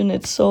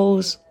unfortunate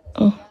souls.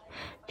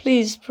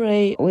 Please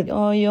pray with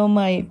all your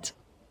might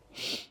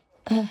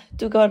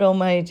to God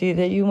Almighty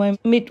that you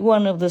might meet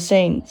one of the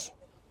saints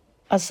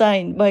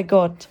assigned by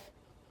God,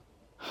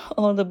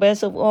 or the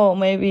best of all,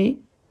 maybe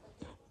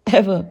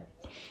ever,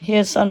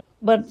 His Son.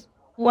 But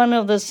one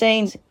of the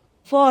saints,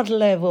 fourth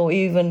level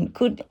even,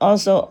 could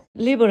also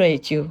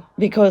liberate you,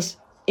 because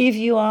if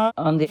you are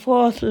on the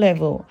fourth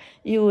level,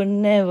 you will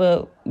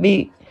never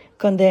be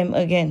condemned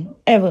again,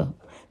 ever,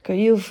 because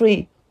you're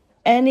free.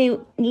 Any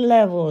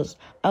levels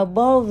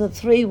above the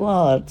 3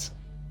 worlds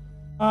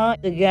are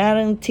the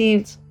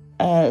guaranteed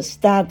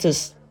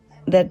status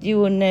that you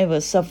will never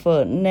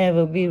suffer,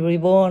 never be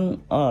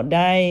reborn or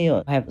die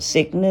or have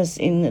sickness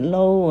in the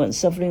low and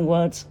suffering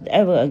worlds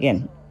ever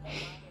again.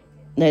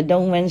 They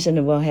don't mention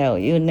about hell.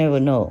 You never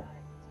know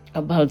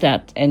about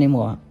that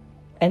anymore.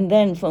 And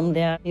then from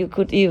there, you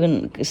could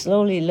even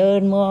slowly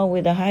learn more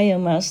with a higher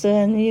master,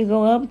 and you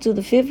go up to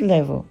the 5th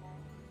level.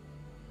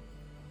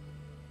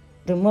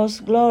 The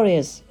most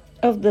glorious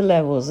of the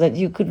levels that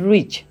you could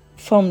reach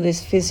from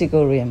this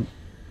physical realm.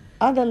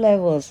 Other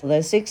levels,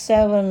 the 6,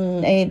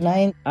 7, 8,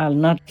 9, are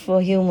not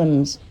for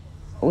humans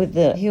with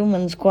the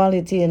human's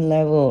quality and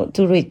level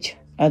to reach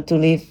or to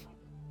live.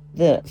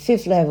 The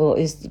 5th level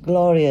is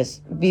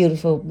glorious,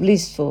 beautiful,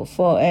 blissful,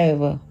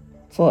 forever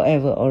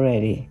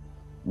already.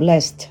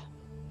 Blessed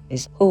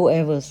is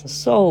whoever's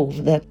soul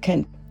that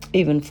can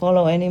even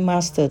follow any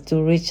master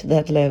to reach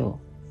that level.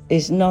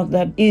 It's not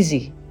that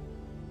easy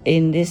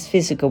in this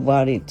physical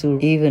body to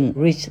even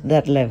reach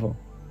that level.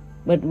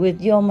 But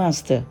with your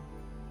master,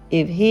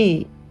 if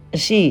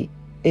she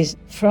is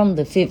from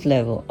the 5th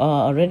level or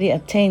already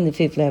attained the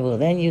 5th level,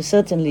 then you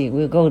certainly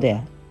will go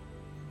there.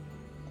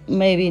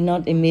 Maybe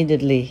not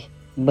immediately,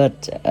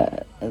 but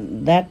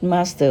that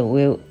master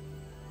will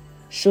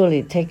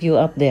surely take you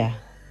up there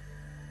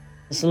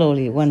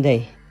slowly one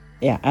day,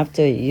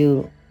 after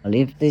you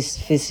leave this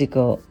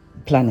physical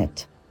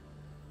planet.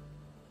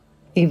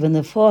 Even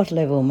the 4th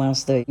level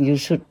master, you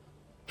should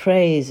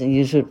praise and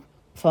you should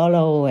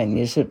follow and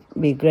you should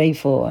be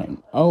grateful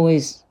and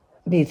always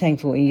be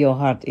thankful in your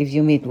heart if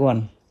you meet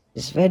one.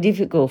 It's very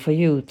difficult for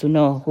you to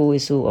know who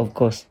is who, of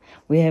course.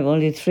 We have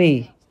only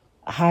 3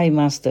 high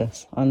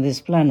masters on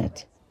this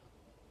planet,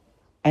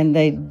 and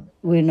they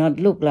will not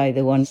look like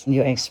the ones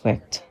you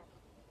expect.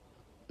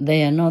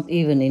 They are not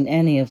even in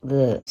any of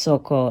the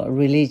so-called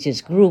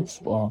religious groups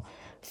or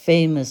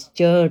famous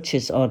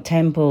churches or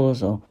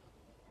temples or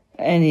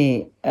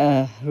any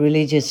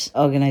religious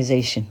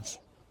organizations.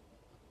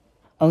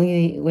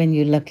 Only when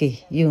you're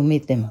lucky you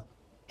meet them.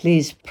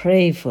 Please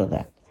pray for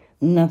that,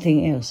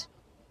 nothing else.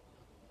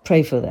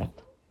 Pray for that,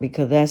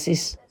 because that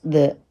is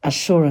the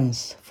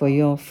assurance for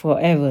your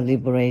forever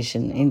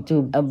liberation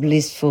into a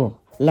blissful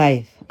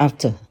life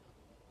after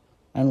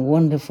and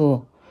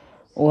wonderful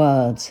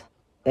worlds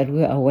that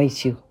will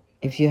await you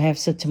if you have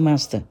such a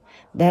master.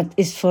 That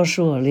is for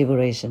sure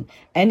liberation.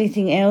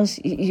 Anything else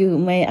you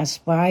may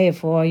aspire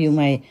for, you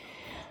may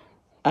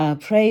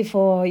pray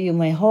for, you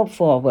may hope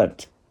for,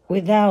 but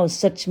without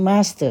such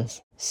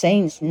masters,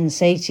 saints and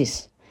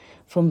sages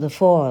from the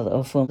 4th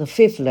or from the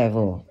 5th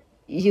level,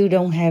 you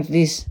don't have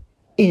this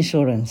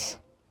insurance.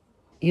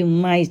 You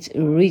might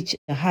reach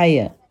a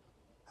higher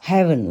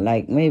heaven,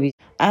 like maybe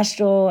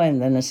astral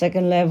and then a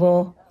 2nd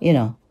level,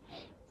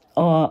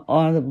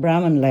 or the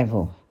Brahman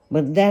level.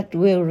 But that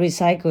will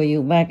recycle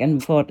you back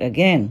and forth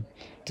again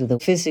to the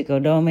physical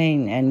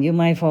domain, and you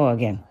might fall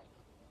again.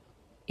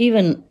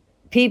 Even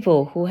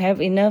people who have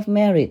enough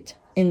merit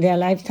in their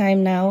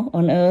lifetime now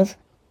on earth,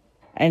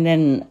 and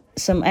then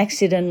some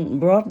accident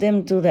brought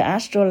them to the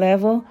astral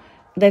level,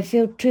 they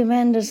feel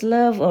tremendous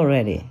love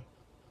already.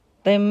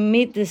 They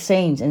meet the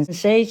saints and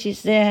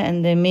sages there,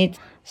 and they meet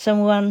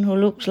someone who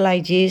looks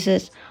like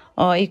Jesus,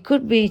 or it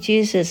could be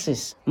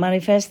Jesus'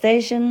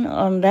 manifestation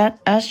on that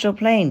astral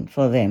plane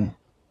for them.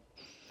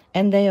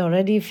 And they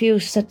already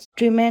feel such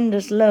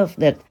tremendous love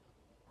that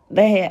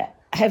they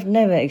have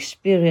never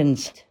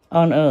experienced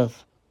on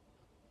earth.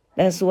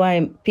 That's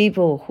why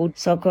people who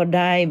so-called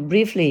died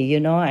briefly,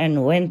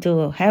 and went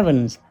to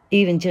heavens,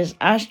 even just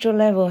astral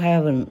level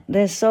heaven,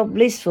 they're so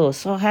blissful,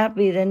 so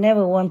happy, they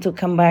never want to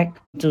come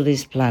back to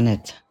this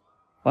planet.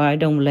 Well, I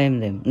don't blame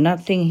them.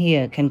 Nothing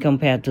here can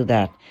compare to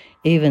that,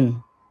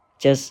 even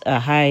just a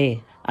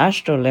high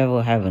astral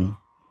level heaven,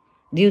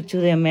 due to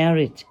their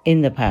merit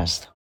in the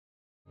past.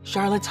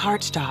 Charlotte's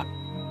heart stopped.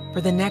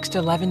 For the next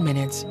 11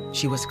 minutes,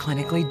 she was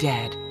clinically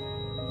dead.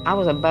 I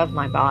was above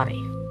my body.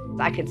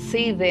 I could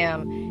see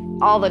them,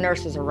 all the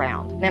nurses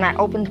around. Then I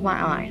opened my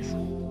eyes.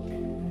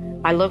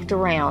 I looked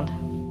around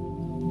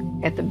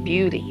at the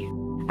beauty.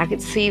 I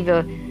could see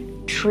the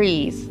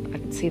trees, I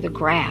could see the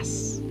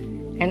grass,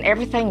 and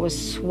everything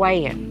was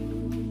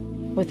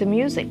swaying with the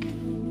music,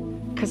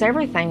 because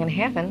everything in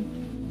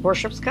heaven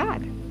worships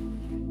God.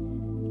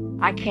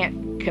 I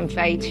can't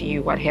convey to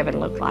you what heaven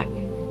looked like,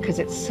 because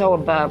it's so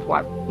above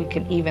what we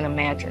could even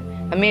imagine,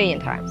 1,000,000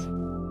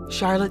 times.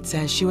 Charlotte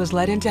says she was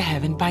led into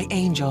heaven by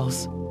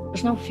angels.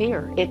 There's no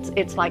fear.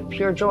 It's like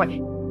pure joy.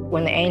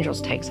 When the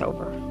angels takes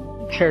over,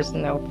 there's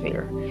no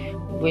fear.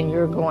 When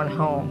you're going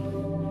home,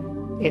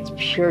 it's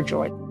pure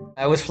joy.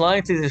 I was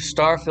flying through the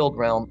star-filled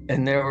realm,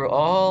 and there were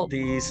all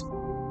these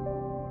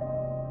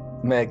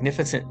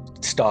magnificent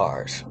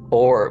stars,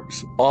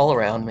 orbs, all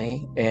around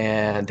me,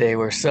 and they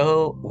were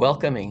so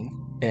welcoming,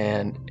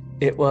 and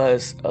it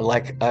was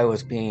like I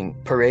was being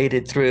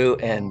paraded through,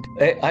 and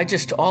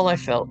all I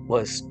felt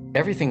was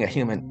everything a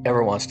human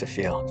ever wants to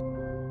feel.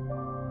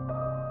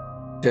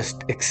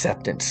 Just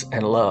acceptance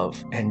and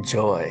love and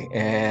joy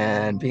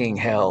and being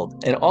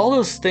held. And all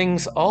those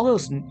things, all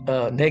those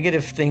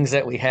negative things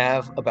that we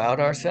have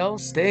about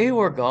ourselves, they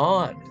were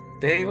gone.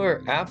 They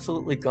were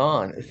absolutely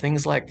gone.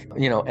 Things like,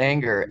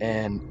 anger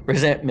and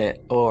resentment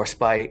or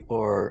spite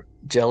or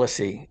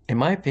jealousy. In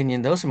my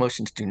opinion, those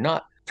emotions do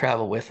not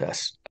travel with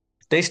us.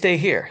 They stay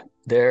here.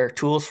 They're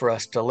tools for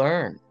us to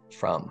learn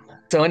from.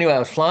 So anyway, I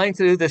was flying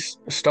through this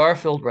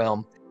star-filled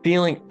realm,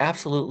 feeling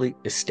absolutely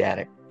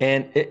ecstatic.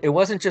 And it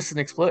wasn't just an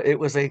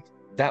explosion,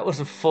 that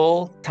was a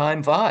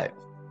full-time vibe.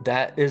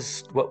 That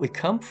is what we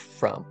come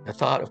from. The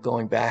thought of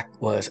going back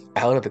was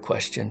out of the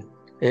question.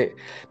 I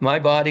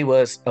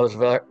was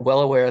well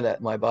aware that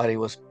my body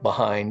was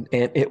behind,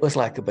 and it was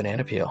like a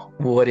banana peel.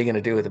 What are you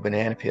going to do with a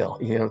banana peel?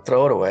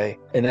 Throw it away.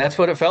 And that's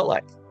what it felt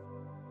like.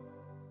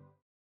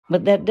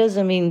 But that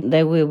doesn't mean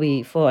they will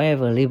be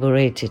forever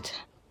liberated.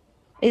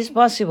 It's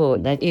possible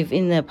that if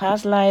in the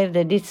past life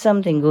they did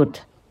something good,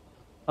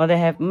 or they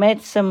have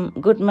met some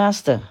good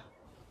master,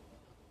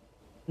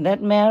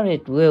 that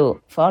merit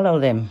will follow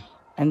them.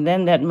 And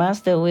then that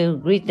master will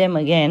greet them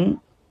again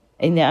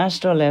in the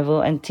astral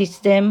level and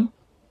teach them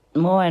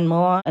more and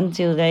more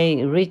until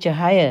they reach a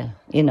higher,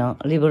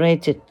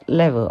 liberated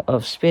level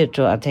of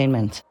spiritual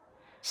attainment.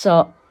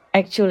 So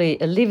actually,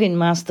 a living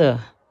master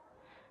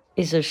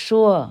is a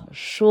sure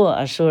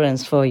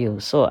assurance for you.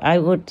 So I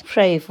would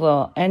pray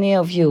for any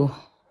of you,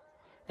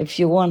 if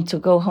you want to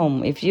go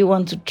home, if you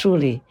want to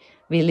truly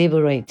be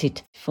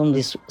liberated from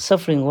this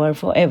suffering world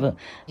forever,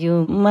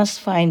 you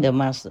must find a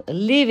master, a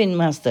living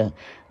master,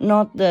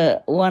 not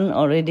the one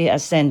already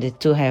ascended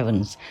to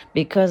heavens,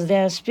 because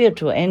their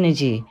spiritual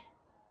energy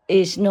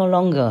is no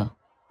longer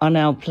on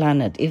our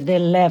planet if they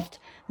left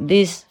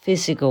this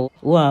physical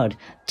world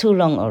too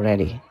long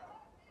already.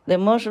 The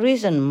most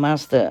recent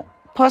master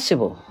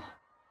possible,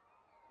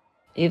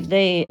 if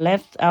they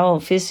left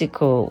our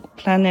physical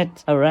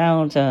planet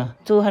around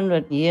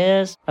 200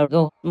 years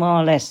ago,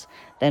 more or less,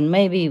 then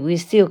maybe we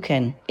still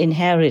can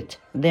inherit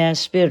their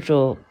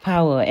spiritual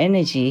power,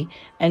 energy,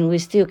 and we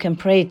still can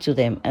pray to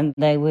them, and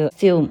they will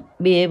still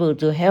be able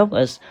to help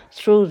us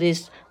through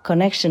this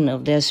connection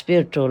of their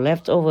spiritual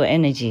leftover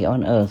energy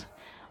on earth,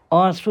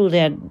 or through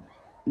their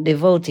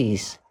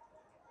devotees,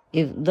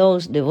 if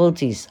those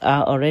devotees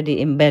are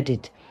already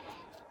embedded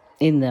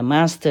in the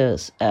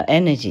master's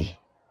energy.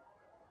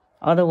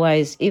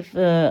 Otherwise, if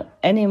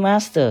any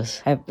masters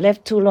have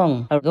left too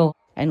long ago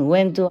and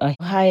went to a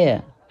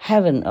higher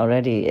heaven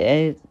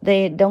already,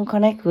 they don't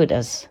connect with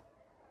us.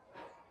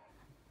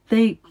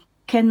 They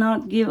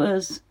cannot give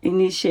us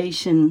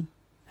initiation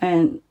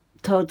and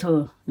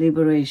total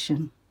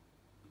liberation.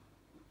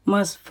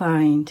 Must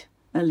find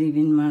a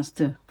living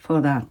master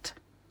for that.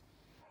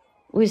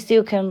 We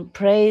still can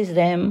praise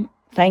them,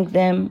 thank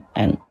them,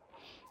 and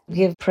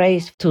give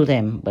praise to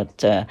them,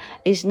 but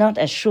it's not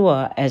as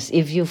sure as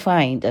if you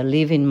find a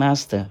living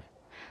master.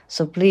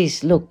 So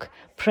please look,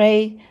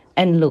 pray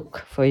and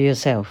look for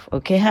yourself,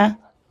 okay, huh?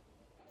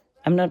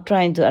 I'm not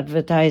trying to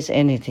advertise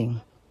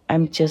anything.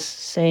 I'm just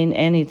saying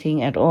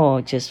anything at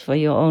all, just for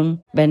your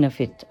own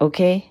benefit,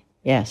 okay?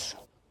 Yes.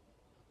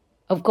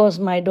 Of course,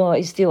 my door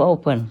is still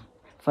open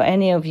for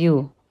any of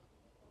you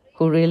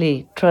who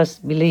really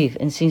trust, believe,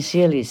 and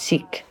sincerely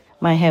seek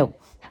my help.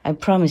 I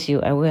promise you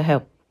I will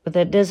help. But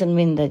that doesn't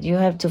mean that you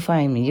have to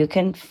find me. You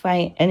can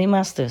find any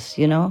masters,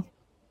 you know.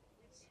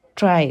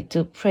 Try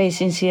to pray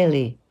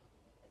sincerely,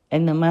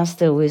 and the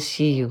master will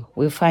see you,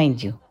 will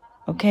find you,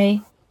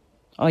 okay?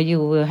 Or you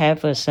will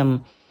have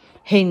some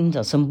hint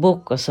or some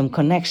book or some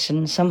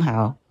connection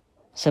somehow,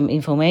 some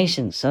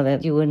information, so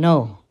that you will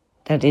know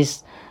that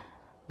is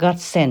God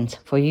sent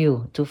for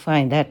you to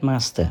find that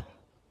master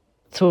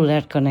through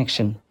that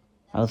connection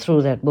or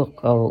through that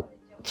book or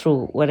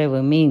through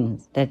whatever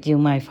means that you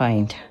might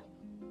find.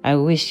 I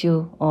wish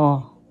you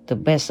all the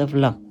best of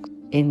luck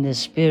in the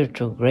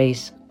spiritual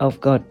grace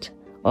of God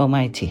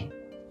Almighty,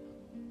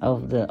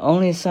 of the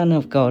only Son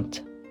of God,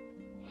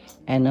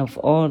 and of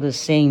all the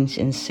saints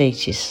and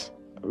sages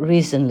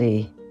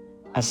recently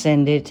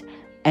ascended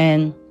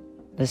and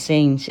the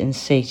saints and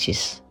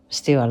sages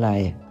still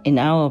alive in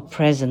our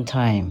present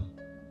time.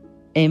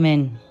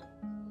 Amen.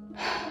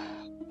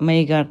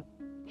 May God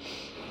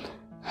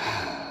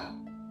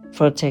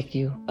protect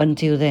you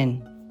until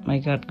then. May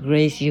God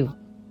grace you.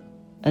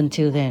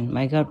 Until then,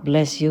 may God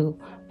bless you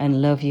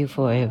and love you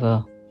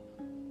forever.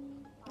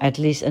 At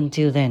least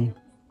until then.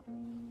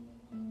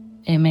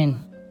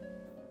 Amen.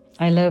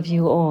 I love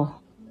you all.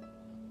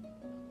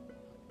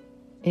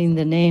 In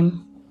the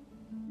name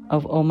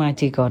of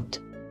Almighty God.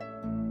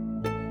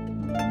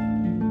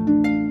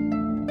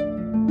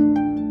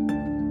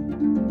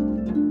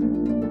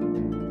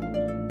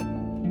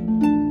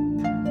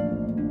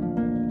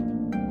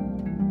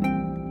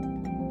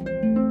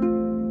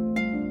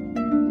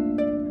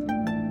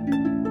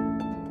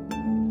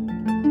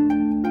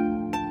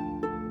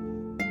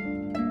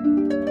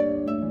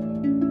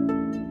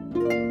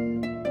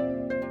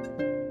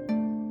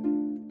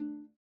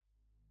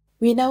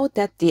 We know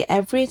that the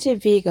average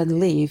vegan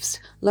lives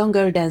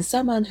longer than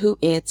someone who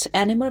eats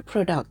animal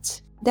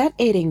products. That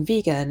eating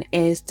vegan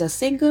is the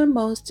single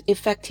most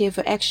effective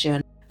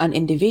action an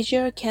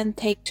individual can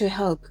take to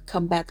help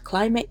combat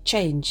climate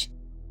change.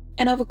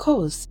 And of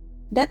course,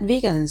 that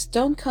vegans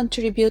don't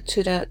contribute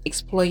to the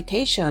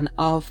exploitation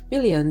of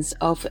billions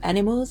of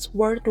animals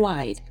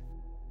worldwide.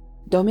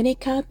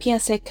 Dominica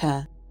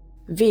Piaseca,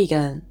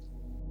 vegan.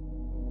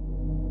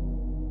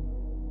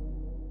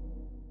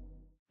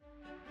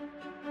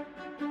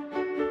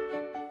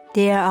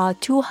 There are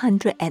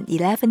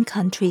 211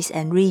 countries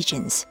and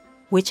regions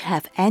which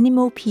have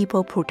animal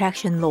people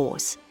protection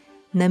laws.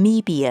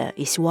 Namibia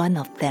is one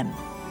of them.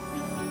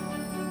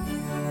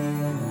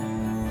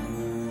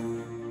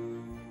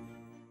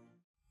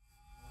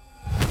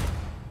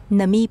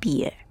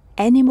 Namibia,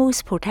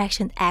 Animals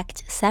Protection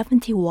Act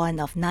 71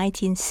 of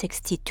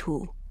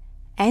 1962.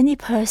 Any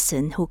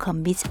person who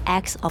commits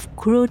acts of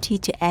cruelty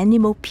to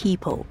animal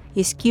people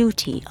is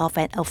guilty of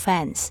an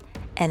offense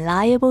and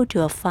liable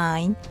to a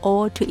fine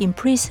or to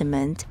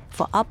imprisonment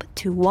for up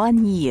to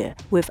 1 year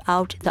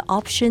without the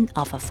option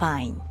of a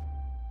fine.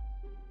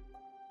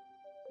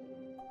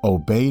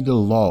 Obey the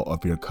law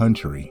of your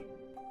country.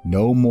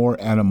 No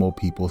more animal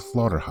people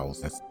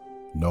slaughterhouses.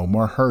 No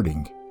more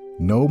hurting.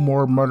 No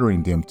more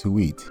murdering them to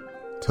eat,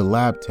 to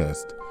lab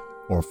test,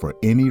 or for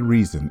any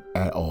reason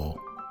at all.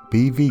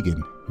 Be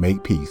vegan,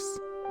 make peace.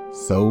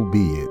 So be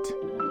it.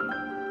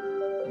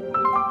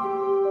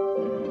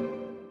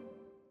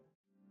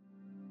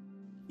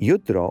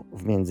 Jutro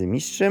w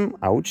Międzymistrzem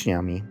a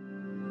uczniami.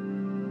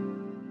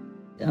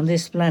 On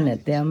this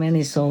planet, there are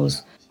many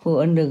souls who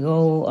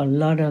undergo a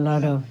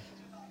lot of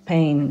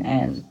pain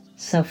and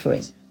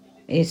suffering.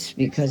 It's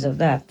because of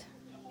that.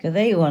 Because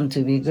they want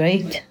to be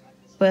great,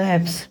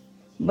 perhaps,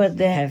 but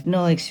they have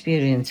no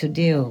experience to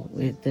deal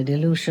with the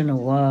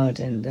delusional world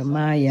and the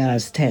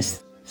Maya's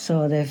test.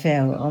 So they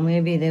fail, or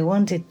maybe they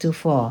wanted to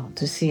fall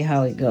to see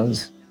how it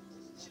goes.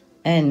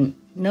 And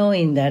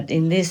knowing that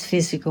in this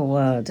physical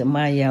world, the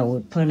Maya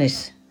would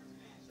punish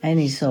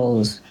any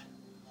souls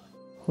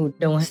who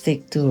don't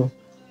stick to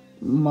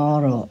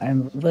moral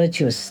and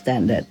virtuous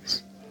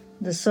standards.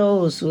 The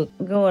souls will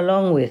go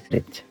along with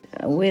it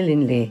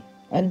willingly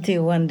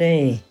until one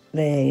day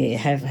they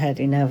have had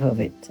enough of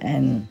it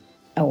and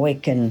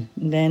awaken.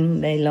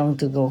 Then they long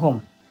to go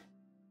home.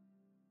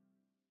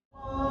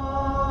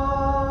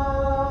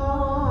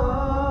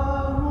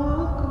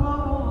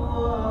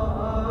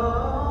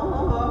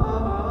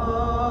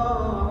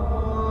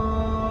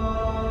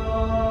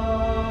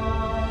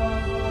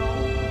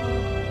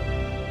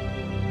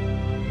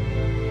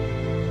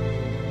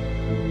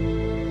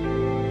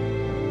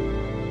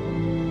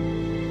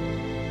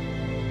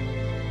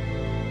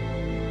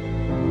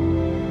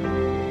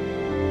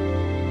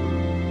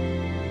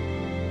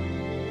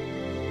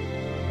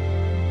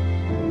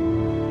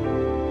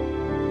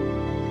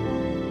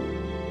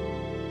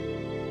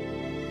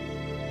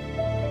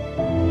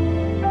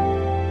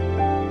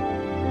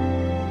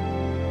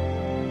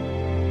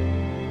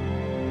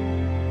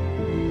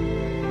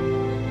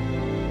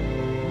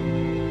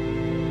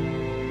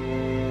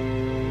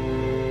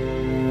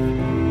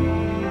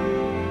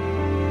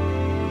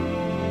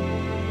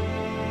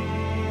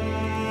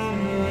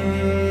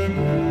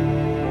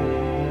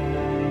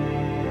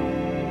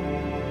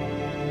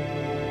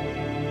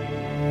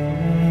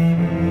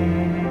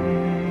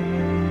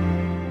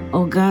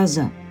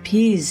 Gaza,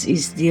 peace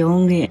is the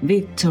only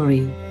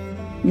victory,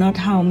 not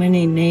how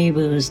many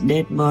neighbors'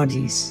 dead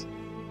bodies.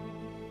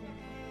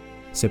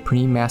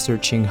 Supreme Master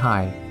Ching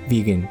Hai,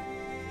 vegan.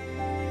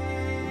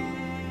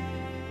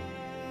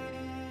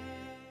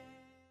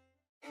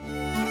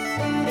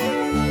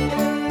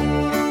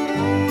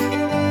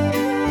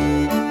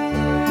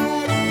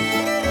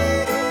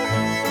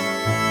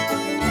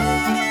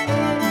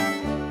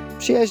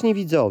 Przyjaźni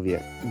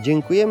widzowie,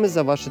 dziękujemy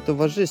za Wasze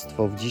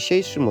towarzystwo w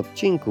dzisiejszym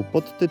odcinku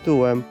pod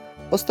tytułem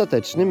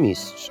Ostateczny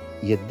Mistrz,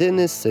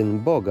 jedyny Syn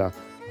Boga,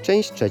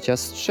 część 3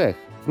 z 3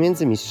 w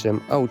Międzymistrzem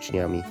a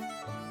uczniami.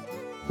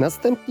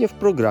 Następnie w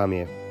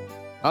programie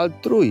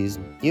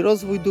Altruizm i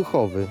rozwój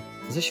duchowy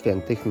ze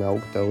świętych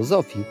nauk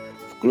teozofii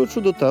w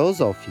kluczu do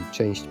teozofii,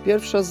 część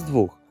 1 z 2,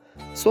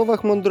 w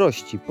słowach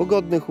mądrości,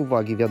 pogodnych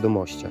uwagi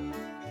wiadomościach.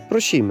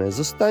 Prosimy,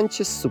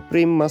 zostańcie z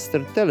Supreme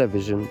Master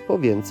Television po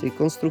więcej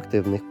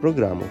konstruktywnych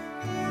programów.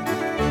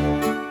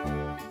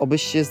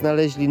 Obyście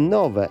znaleźli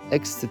nowe,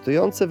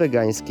 ekscytujące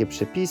wegańskie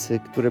przepisy,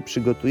 które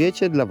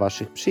przygotujecie dla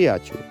Waszych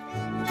przyjaciół.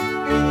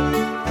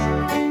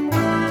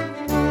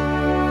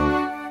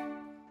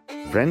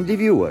 Friendly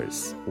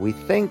viewers, we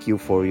thank you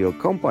for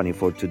your company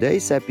for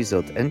today's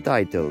episode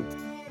entitled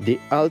The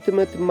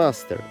Ultimate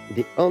Master,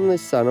 the Only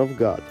Son of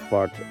God,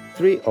 Part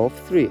 3 of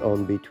 3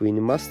 on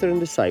Between Master and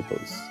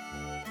Disciples.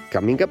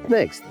 Coming up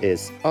next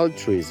is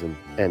Altruism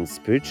and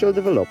Spiritual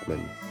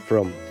Development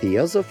from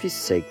Theosophy's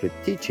Sacred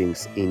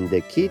Teachings in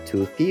the Key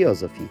to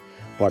Theosophy,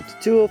 Part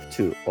 2 of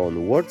 2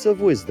 on Words of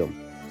Wisdom,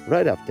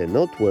 right after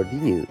noteworthy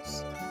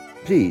news.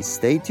 Please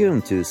stay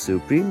tuned to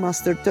Supreme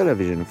Master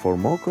Television for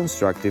more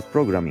constructive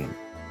programming.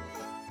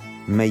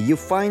 May you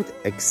find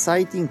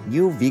exciting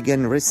new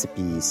vegan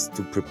recipes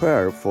to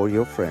prepare for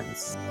your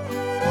friends.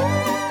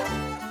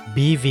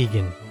 Be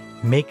vegan.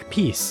 Make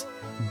peace.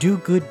 Do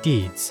good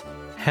deeds.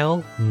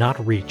 Hell not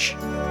reach.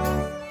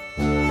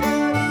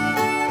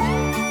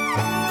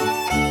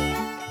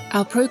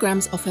 Our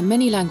programs offer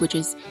many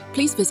languages.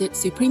 Please visit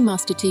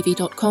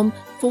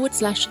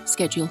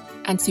suprememastertv.com/schedule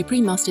and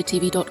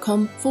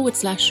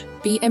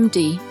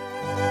suprememastertv.com/BMD